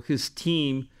Franco, his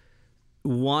team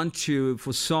want to,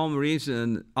 for some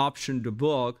reason, option the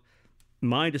book.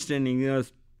 My understanding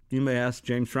is, you may ask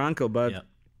James Franco, but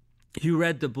he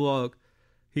read the book.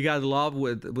 He got in love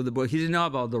with the book. He didn't know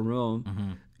about The Room.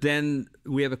 Mm-hmm. Then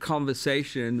we have a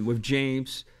conversation with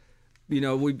James.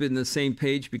 We've been on the same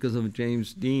page because of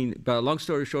James Dean. But long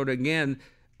story short, again,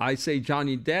 I say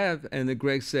Johnny Depp, and the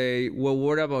Greg say, well,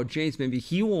 what about James? Maybe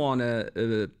he want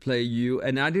to play you.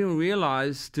 And I didn't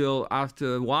realize till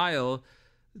after a while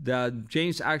that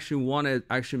James actually wanted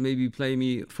maybe play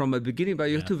me from the beginning, but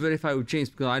you have to verify with James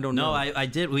because I don't know. No, I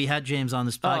did. We had James on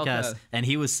this podcast, and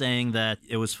he was saying that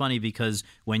it was funny because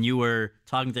when you were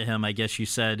talking to him, I guess you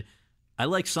said, I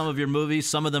like some of your movies,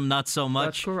 some of them not so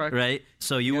much. That's correct. Right?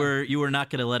 So you were not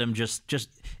going to let him just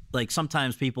like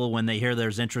sometimes people, when they hear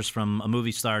there's interest from a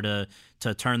movie star to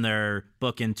turn their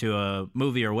book into a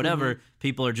movie or whatever,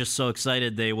 people are just so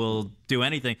excited they will do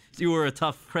anything. You were a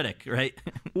tough critic, right?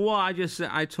 Well,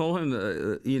 I told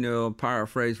him,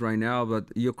 paraphrase right now, but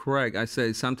you're correct. I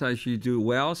say sometimes you do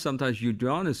well, sometimes you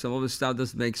don't, and some of the stuff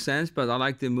doesn't make sense, but I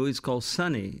like the movie. It's called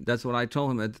Sunny. That's what I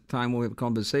told him at the time when we had a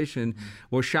conversation.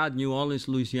 We're shot in New Orleans,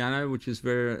 Louisiana, which is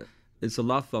it's a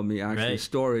love for me, actually,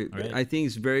 story. Right. I think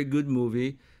it's a very good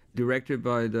movie. Directed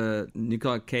by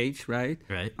Nicolas Cage, right?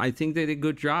 Right. I think they did a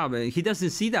good job. And he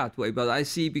doesn't see that way, but I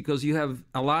see because you have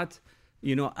a lot,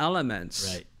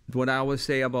 elements. Right. What I always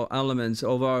say about elements,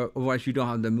 otherwise you don't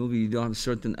have the movie, you don't have a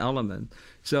certain element.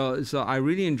 So I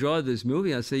really enjoyed this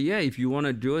movie. I say, if you want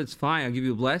to do it, it's fine. I'll give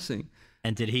you a blessing.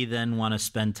 And did he then want to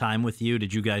spend time with you?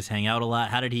 Did you guys hang out a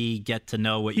lot? How did he get to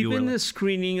know what you were? He's been in the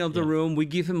screening of The Room. We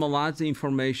give him a lot of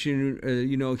information.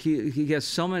 He has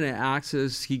so many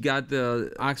access. He got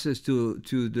the access to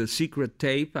the secret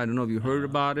tape. I don't know if you heard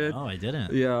about it. Oh, I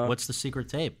didn't. Yeah. What's the secret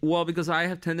tape? Well, because I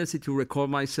have tendency to record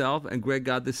myself, and Greg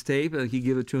got this tape, and he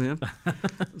gave it to him.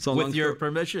 So With your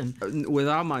permission?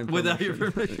 Without my permission. Without your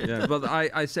permission. Yeah, but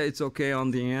I say it's okay on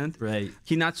the end. Right.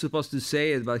 He's not supposed to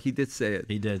say it, but he did say it.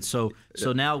 He did.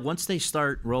 So now, once they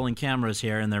start rolling cameras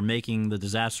here and they're making The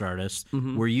Disaster Artist,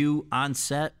 were you on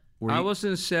set? I was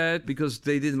on set because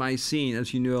they did my scene.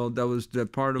 As you know, that was the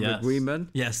part of the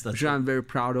agreement. Yes, that's which I'm very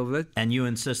proud of it. And you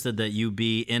insisted that you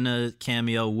be in a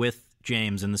cameo with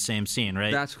James in the same scene,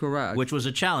 right? That's correct. Which was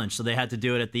a challenge, so they had to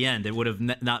do it at the end. It would have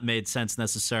not made sense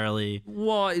necessarily.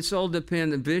 Well, it's all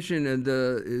dependent on vision and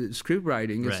the script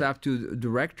writing. It's up to the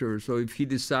director. So if he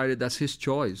decided that's his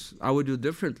choice, I would do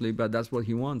differently, but that's what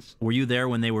he wants. Were you there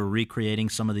when they were recreating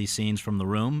some of these scenes from The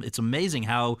Room? It's amazing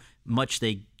how much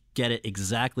they get it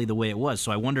exactly the way it was.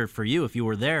 So I wonder for you, if you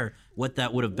were there, what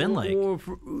that would have been like.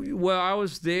 Well, I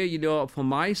was there, for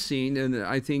my scene, and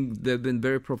I think they've been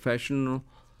very professional.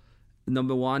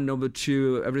 Number one. Number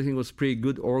two, everything was pretty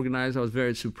good organized. I was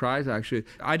very surprised, actually.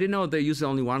 I didn't know they used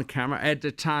only one camera at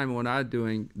the time when I was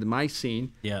doing my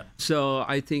scene. Yeah. So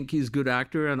I think he's a good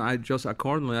actor, and I just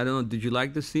accordingly. I don't know, did you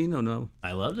like the scene or no?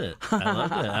 I loved it.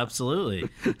 Absolutely.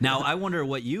 Now, I wonder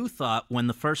what you thought when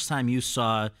the first time you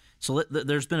saw... So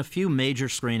there's been a few major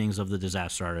screenings of The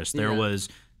Disaster Artist. There was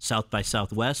South by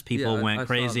Southwest. People went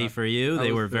crazy for you.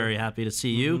 They were very happy to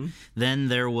see you. Then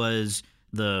there was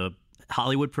the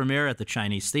Hollywood premiere at the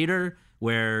Chinese Theater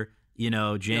where,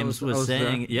 James was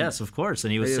saying, yes, of course.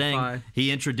 And he was saying,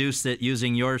 he introduced it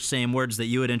using your same words that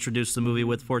you had introduced the movie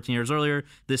with 14 years earlier.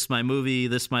 This my movie,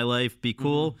 this my life, be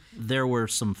cool. There were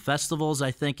some festivals, I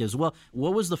think, as well.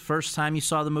 What was the first time you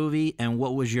saw the movie, and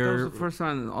what was your... That was the first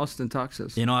time in Austin,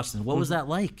 Texas. In Austin. What was that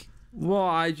like? Well,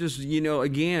 I just,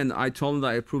 again, I told them that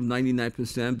I approved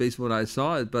 99% based on what I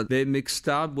saw it, but they mixed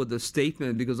up with the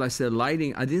statement because I said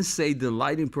lighting. I didn't say the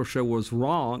lighting per se was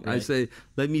wrong. Right. I say,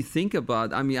 let me think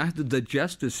about it. I mean, I have to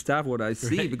digest this stuff, what I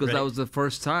see, because that was the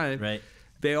first time. Right.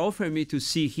 They offered me to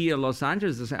see here in Los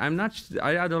Angeles. I say,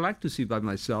 I don't like to see by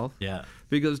myself. Yeah.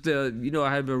 Because,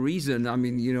 I have a reason. I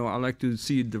mean, I like to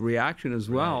see the reaction as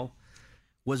well. Right.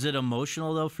 Was it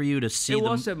emotional, though, for you to see It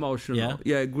was emotional.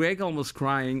 Yeah, Greg almost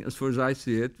crying, as far as I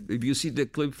see it. If you see the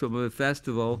clip from the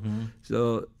festival,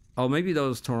 or maybe that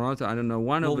was Toronto, I don't know.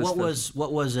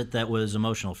 What was it that was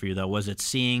emotional for you, though? Was it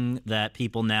seeing that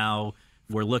people now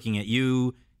were looking at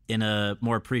you in a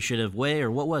more appreciative way,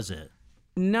 or what was it?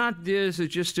 Not this.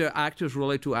 It's just actors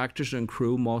relate to actors and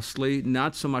crew mostly,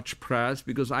 not so much press,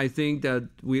 because I think that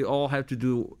we all have to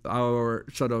do our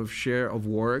sort of share of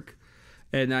work.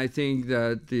 And I think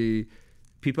that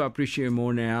people appreciate it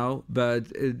more now. But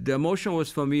the emotion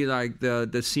was for me like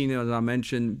the scene as I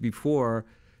mentioned before,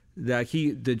 that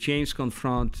the James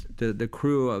confront the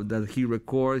crew that he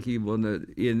record. He wanna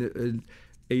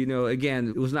again,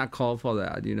 it was not called for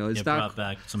that. It's It not brought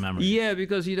back some memories. Yeah,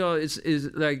 because it's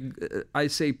like I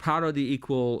say, parody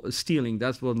equal stealing.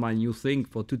 That's what my new thing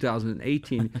for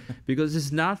 2018. Because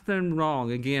there's nothing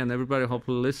wrong. Again, everybody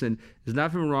hopefully listen. There's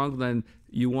nothing wrong when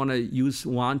you want to use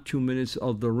 1-2 minutes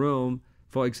of the room,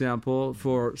 for example,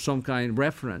 for some kind of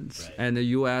reference, Right. and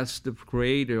you ask the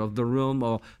creator of the room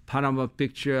or Panama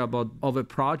picture of a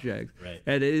project, Right.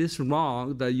 and it is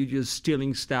wrong that you just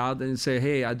stealing stuff and say,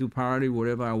 hey, I do parody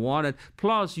whatever I wanted.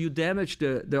 Plus, you damage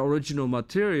the original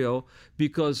material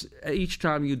because each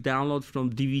time you download from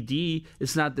DVD,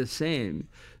 it's not the same.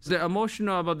 So the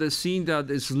emotional about the scene that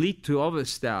is leaked to other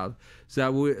stuff. So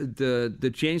the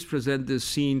James present this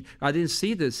scene. I didn't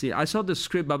see this scene. I saw the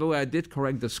script. By the way, I did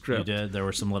correct the You script. did. There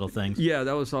were some little things. Yeah,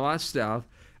 that was a lot of stuff.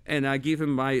 And I gave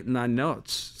him my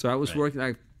notes. So I was Right. working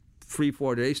like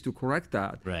 3-4 days to correct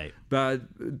that. Right. But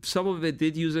some of it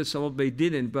did use it, some of it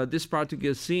didn't. But this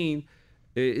particular scene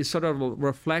is sort of a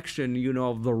reflection,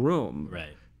 of the room.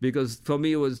 Right. Because for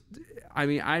me, it was, I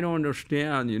don't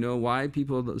understand, why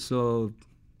people are so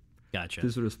Gotcha.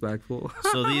 disrespectful.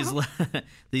 So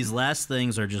these last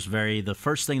things are just the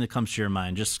first thing that comes to your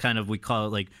mind. Just kind of, we call it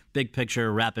like big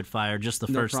picture, rapid fire, just the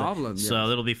No first problem, thing. So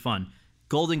yes. it'll be fun.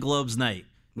 Golden Globes night.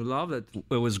 We love it.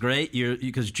 It was great.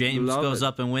 Because James Love goes it.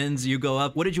 up and wins. You go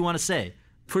up. What did you want to say?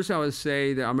 First, I would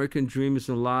say the American dream is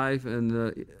alive,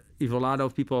 and if a lot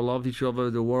of people love each other,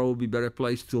 the world will be a better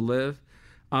place to live.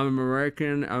 I'm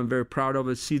American. I'm very proud of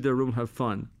it. See the room, have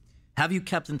fun. Have you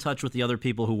kept in touch with the other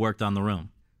people who worked on the room?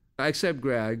 Except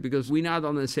Greg, because we're not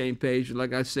on the same page.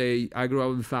 Like I say, I grew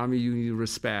up in a family you need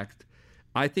respect.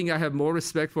 I think I have more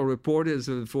respect for reporters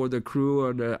than for the crew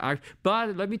or the act.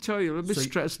 But let me tell you, let me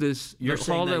stress this. you're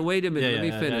saying Hold that- on, wait a minute, let me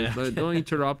Yeah, finish. yeah. But don't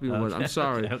interrupt me. I'm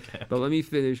sorry. okay. But let me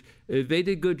finish. They did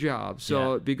a good job.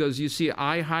 So, Yeah. because you see,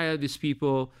 I hired these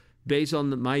people based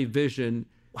on my vision,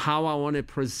 how I want to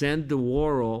present the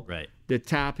world, Right. the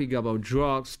topic about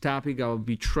drugs, topic about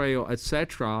betrayal,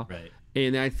 etc. Right.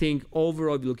 And I think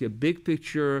overall, if you look at big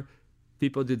picture,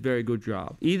 people did very good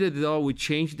job. Either though, we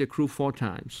changed the crew 4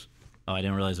 times. Oh, I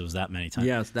didn't realize it was that many times.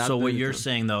 Yes, that So what many you're times.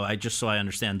 saying, though, just so I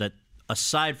understand, that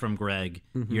aside from Greg,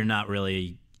 you're not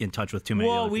really in touch with too many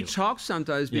Well, other we people. talk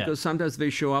sometimes Yeah. because sometimes they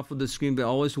show up on the screen. They're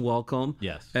always welcome.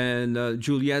 Yes. And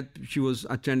Juliette, she was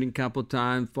attending a couple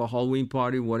times for Halloween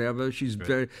party, whatever. She's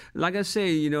very, like I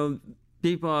say,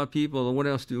 people are people. What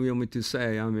else do you want me to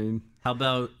say? How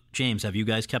about James? Have you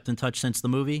guys kept in touch since the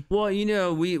movie? Well,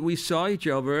 we saw each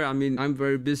other. I'm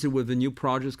very busy with a new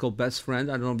project called Best Friend.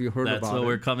 I don't know if you heard That's about what it.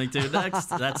 we're coming to next.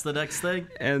 That's the next thing.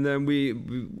 And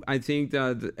then I think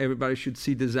that everybody should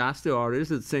see Disaster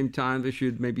Artist. At the same time, they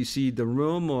should maybe see The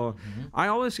Room. Or I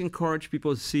always encourage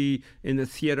people to see in the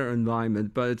theater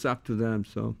environment, but it's up to them.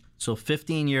 So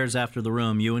 15 years after The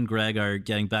Room, you and Greg are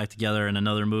getting back together in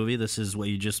another movie. This is what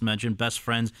you just mentioned, Best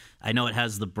Friends. I know it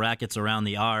has the brackets around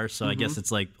the R, so I guess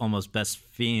it's like almost Best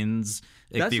Fiends.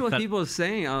 If That's you what cut- people are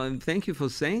saying. Thank you for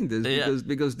saying this Yeah.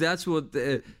 because that's what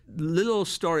the little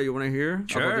story you want to hear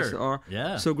about this Sure. are.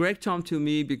 Yeah. So Greg told to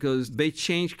me because they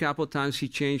changed a couple times. He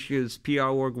changed his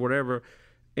PR work, whatever.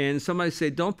 And somebody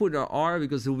said, don't put an R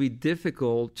because it will be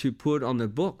difficult to put on the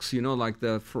books, like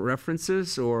the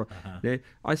references or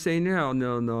I say,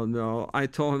 no. I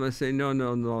told him, I say,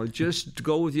 no. Just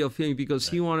go with your feeling because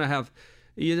he want to have,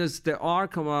 the R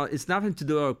come out. It's nothing to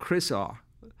do with Chris R.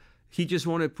 He just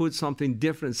wanted to put something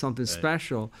different, something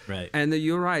special. Right. And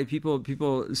you're right.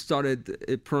 People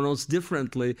started pronounced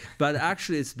differently, but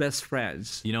actually it's Best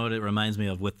Friends. You know what it reminds me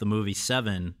of with the movie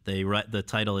Seven? They write the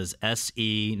title is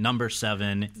SE number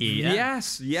 7 E.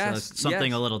 Yes. So it's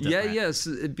something yes. a little different. Yeah, yes.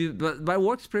 But it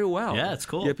works pretty well. Yeah, it's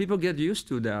cool. Yeah, people get used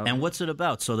to that. And what's it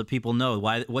about so that people know?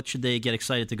 What should they get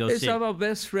excited to go It's see? about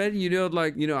best friend. I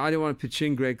don't want to pitch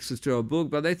in Greg's sister a book,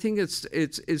 but I think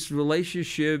it's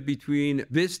relationship between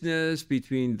business,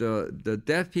 between the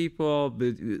deaf people,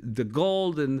 the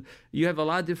gold, and you have a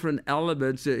lot of different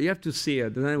elements. You have to see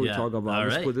it, and then we'll talk about All it.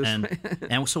 Let's right. put this and, way.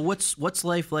 and so what's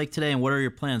life like today, and what are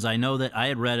your plans? I know that I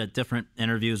had read at different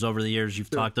interviews over the years you've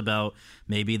talked about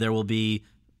maybe there will be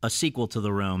a sequel to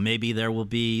The Room. Maybe there will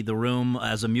be The Room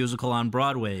as a musical on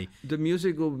Broadway. The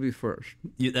music will be first.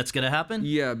 That's going to happen?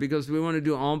 Yeah, because we want to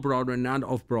do on Broadway, not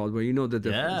off Broadway. You know the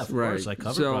difference, Yeah, of right? course. I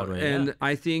covered Broadway, and yeah.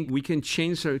 I think we can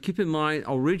change. Keep in mind,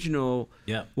 original.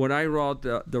 Yeah. What I wrote,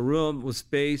 the Room was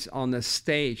based on a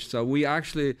stage. So we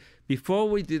actually, before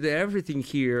we did everything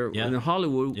here Yeah. in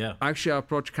Hollywood, Yeah. actually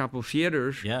approached a couple of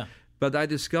theaters. Yeah. But I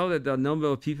discovered that the number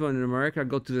of people in America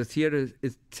go to the theater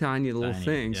is tiny little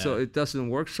thing, so it doesn't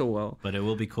work so well. But it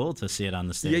will be cool to see it on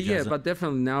the stage. Yeah, but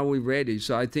definitely now we're ready.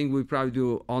 So I think we probably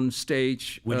do on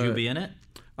stage. Would you be in it?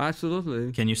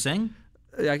 Absolutely. Can you sing?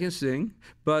 I can sing,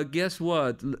 but guess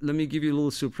what? Let me give you a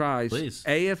little surprise. Please.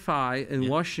 AFI in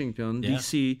Washington,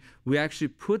 D.C., we actually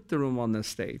put the room on the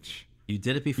stage. You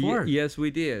did it before? Yes,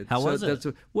 we did. How was it?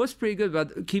 It was pretty good,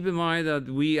 but keep in mind that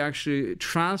we actually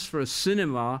transfer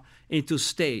cinema into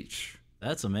stage.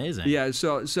 That's amazing. Yeah,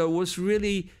 so it was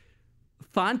really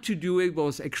fun to do it, but it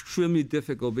was extremely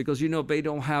difficult because, they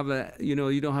don't have you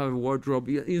don't have a wardrobe.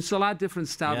 It's a lot of different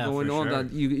stuff going on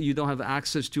that you don't have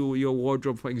access to your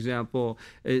wardrobe, for example.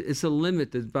 It's a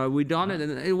limited, but we done it,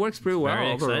 and it works pretty well.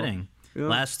 Very overall. exciting. Yeah.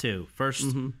 Last two.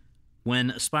 First, when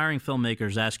aspiring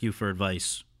filmmakers ask you for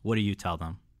advice, what do you tell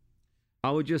them?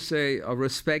 I would just say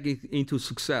respect into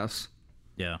success.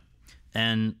 Yeah.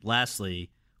 And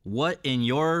lastly, what, in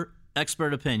your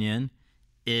expert opinion,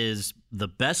 is the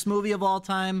best movie of all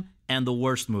time and the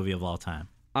worst movie of all time?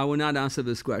 I will not answer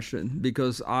this question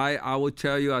because I will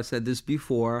tell you, I said this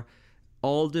before,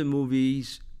 all the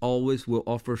movies always will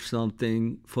offer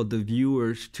something for the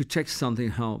viewers to take something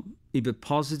home. Either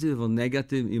positive or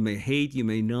negative, you may hate, you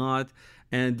may not.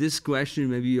 And this question,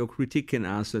 maybe your critic can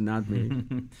answer, not me.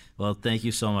 Well, thank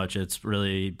you so much. It's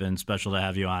really been special to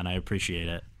have you on. I appreciate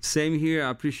it. Same here. I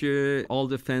appreciate all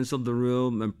the fans of The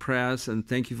Room and press, and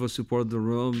thank you for supporting The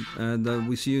Room. And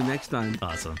we see you next time.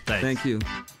 Awesome. Thanks. Thank you.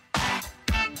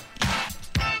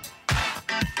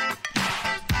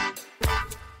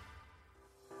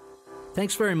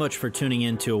 Thanks very much for tuning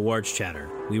in to Awards Chatter.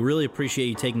 We really appreciate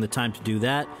you taking the time to do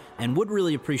that, and would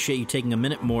really appreciate you taking a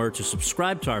minute more to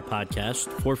subscribe to our podcast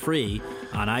for free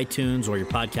on iTunes or your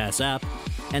podcast app,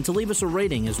 and to leave us a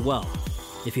rating as well.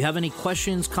 If you have any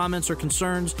questions, comments, or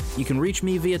concerns, you can reach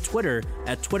me via Twitter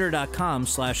at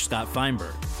twitter.com/Scott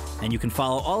Feinberg. And you can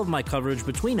follow all of my coverage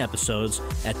between episodes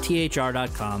at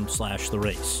thr.com/The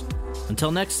Race.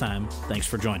 Until next time, thanks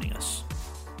for joining us.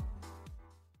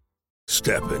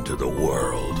 Step into the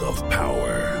world of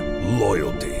power,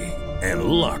 loyalty, and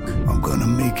luck. I'm gonna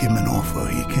make him an offer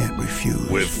he can't refuse.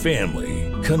 With family,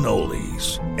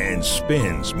 cannolis, and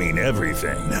spins mean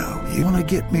everything. Now, you wanna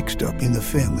get mixed up in the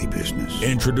family business.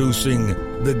 Introducing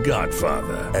The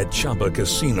Godfather at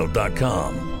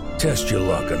ChumbaCasino.com. Test your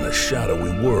luck in the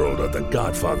shadowy world of The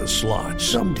Godfather slot.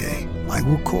 Someday, I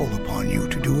will call upon you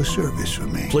to do a service for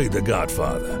me. Play The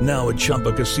Godfather now at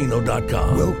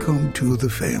ChumbaCasino.com. Welcome to the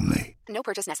family. No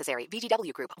purchase necessary.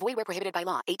 VGW Group. Void where prohibited by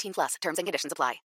law. 18+. Terms and conditions apply.